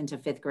continues into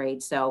 5th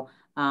grade. So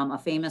A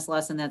famous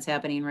lesson that's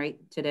happening right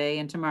today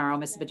and tomorrow.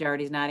 Mrs.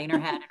 Bajardi's nodding her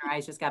head and her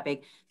eyes just got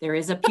big. There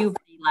is a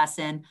puberty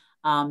lesson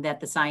that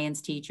the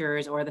science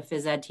teachers or the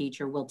phys ed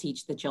teacher will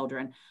teach the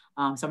children.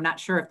 So I'm not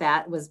sure if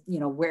that was,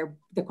 where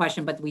the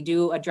question, but we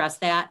do address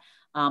that.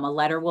 A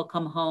letter will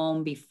come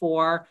home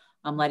before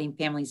letting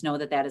families know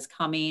that that is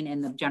coming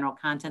and the general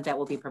content that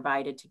will be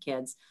provided to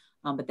kids.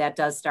 But that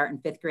does start in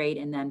 5th grade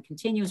and then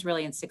continues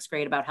really in 6th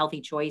grade about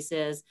healthy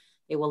choices.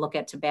 They will look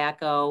at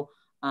tobacco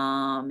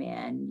and,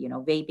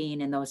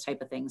 vaping and those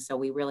type of things. So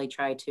we really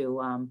try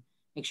to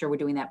make sure we're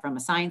doing that from a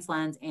science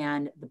lens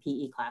and the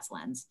PE class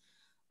lens.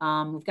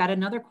 We've got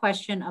another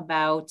question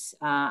about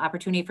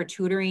opportunity for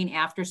tutoring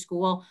after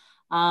school.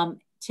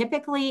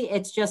 Typically,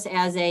 it's just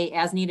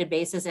as needed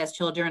basis as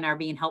children are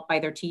being helped by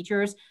their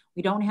teachers.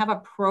 We don't have a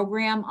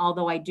program,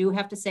 although I do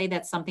have to say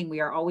that's something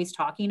we are always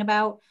talking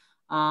about.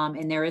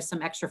 And there is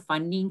some extra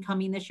funding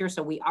coming this year.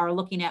 So we are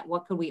looking at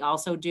what could we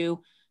also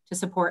do to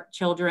support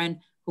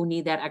children who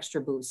need that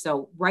extra boost.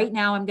 So right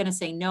now I'm going to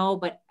say no,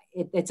 but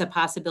it's a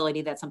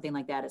possibility that something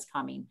like that is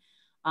coming.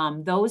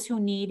 Those who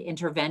need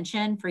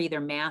intervention for either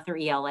math or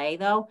ELA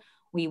though,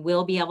 we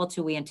will be able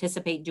to, we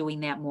anticipate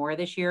doing that more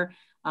this year.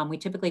 We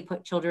typically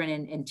put children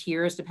in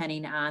tiers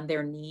depending on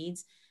their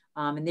needs.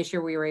 And this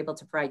year we were able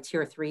to provide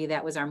tier 3.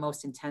 That was our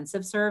most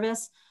intensive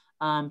service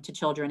to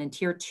children. And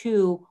tier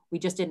 2, we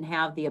just didn't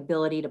have the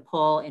ability to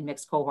pull in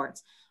mixed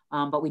cohorts.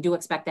 But we do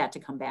expect that to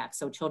come back.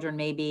 So children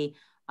may be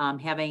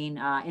having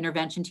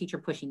intervention teacher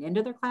pushing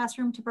into their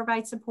classroom to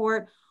provide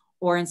support,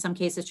 or in some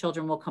cases,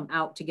 children will come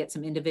out to get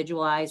some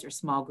individualized or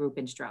small group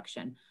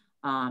instruction.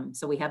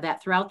 So we have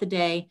that throughout the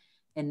day.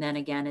 And then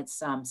again, it's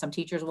some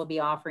teachers will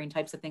be offering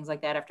types of things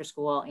like that after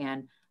school,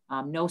 and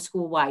no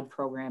school-wide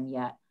program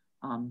yet,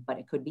 but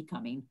it could be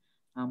coming.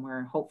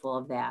 We're hopeful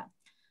of that.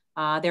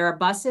 There are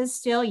buses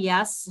still,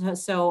 yes.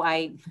 So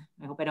I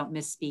hope I don't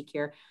misspeak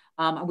here.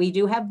 We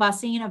do have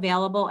busing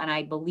available, and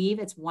I believe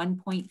it's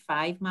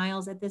 1.5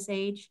 miles at this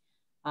age.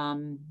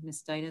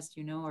 Ms. Ditas, do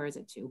you know, or is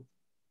it 2?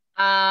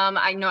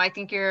 I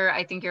think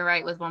you're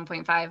right with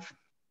 1.5.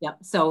 Yep.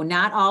 So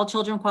not all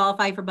children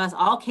qualify for bus.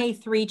 All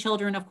K-3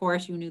 children, of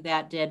course, you knew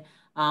that did,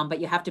 but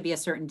you have to be a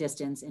certain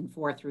distance in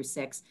 4 through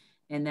 6.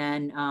 And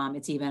then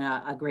it's even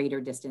a greater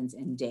distance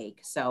in Dake.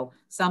 So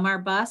some are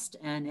bused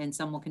and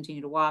some will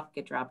continue to walk,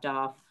 get dropped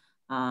off,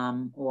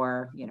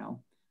 or,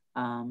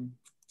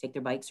 take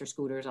their bikes or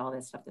scooters, all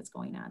that stuff that's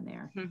going on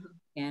there. Mm-hmm.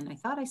 And I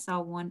thought I saw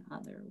one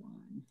other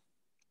one.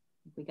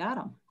 We got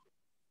them.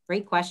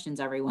 Great questions,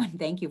 everyone.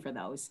 Thank you for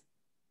those.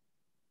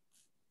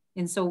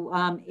 And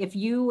so if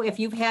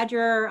you've had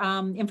your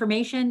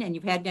information and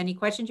you've had any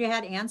questions you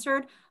had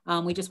answered,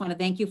 we just want to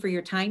thank you for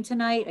your time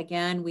tonight.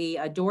 Again, we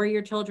adore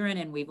your children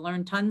and we've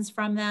learned tons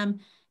from them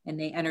and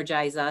they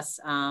energize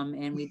us.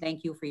 And we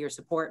thank you for your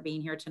support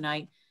being here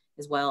tonight,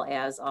 as well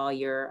as all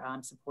your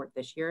support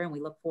this year. And we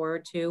look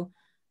forward to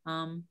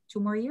 2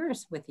 more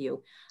years with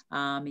you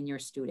and your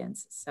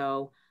students.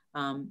 So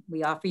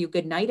we offer you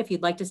good night. If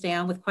you'd like to stay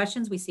on with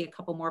questions, we see a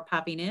couple more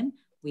popping in.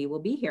 We will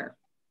be here.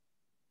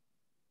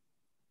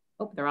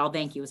 Oh, they're all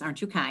thank yous. Aren't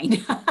you kind?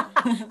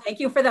 Thank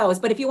you for those.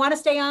 But if you want to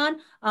stay on,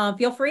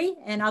 feel free.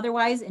 And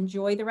otherwise,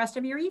 enjoy the rest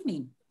of your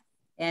evening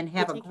and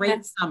have a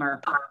great summer.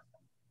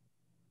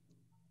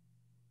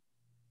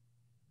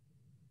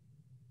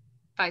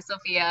 Bye,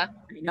 Sophia.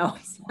 I know.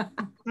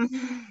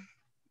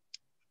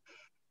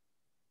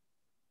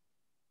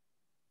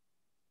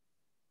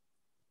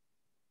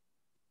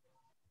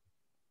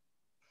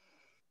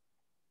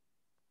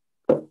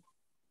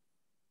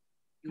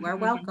 You are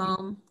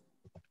welcome.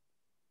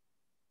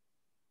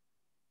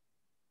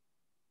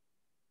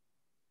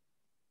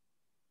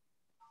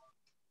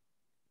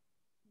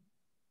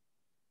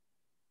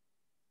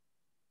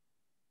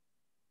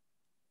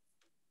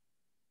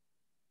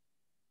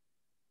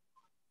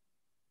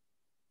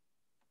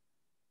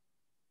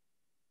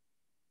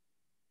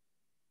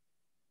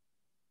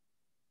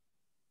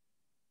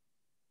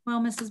 Well,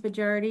 Mrs.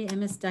 Bajardi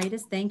and Ms.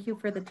 Ditas, thank you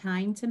for the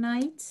time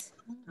tonight.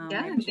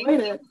 Yeah, I enjoyed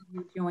it.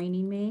 You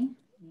joining me,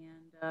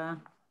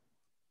 and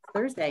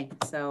Thursday.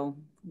 So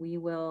we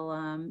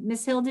will.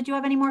 Ms. Hill, did you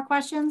have any more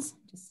questions?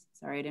 Just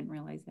sorry, I didn't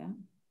realize that.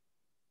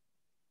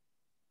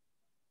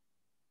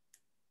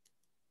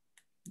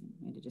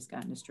 I might have just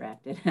gotten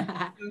distracted.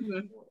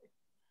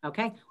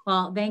 Okay.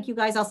 Well, thank you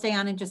guys. I'll stay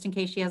on it just in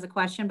case she has a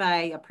question, but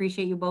I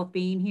appreciate you both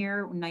being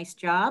here. Nice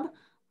job.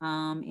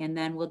 And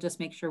then we'll just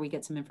make sure we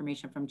get some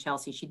information from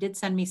Chelsea. She did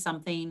send me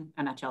something,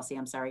 not Chelsea,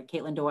 I'm sorry,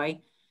 Caitlin Doy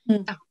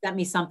sent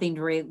me something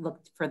to look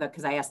for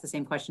because I asked the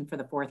same question for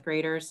the 4th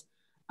graders.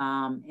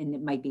 And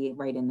it might be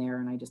right in there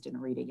and I just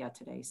didn't read it yet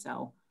today.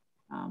 So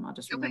I'll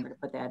just remember to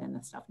put that in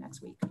the stuff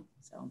next week.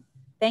 So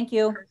thank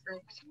you.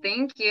 Perfect.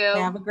 Thank you.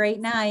 Have a great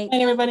night.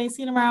 Hey, everybody.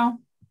 See you tomorrow.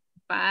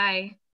 Bye.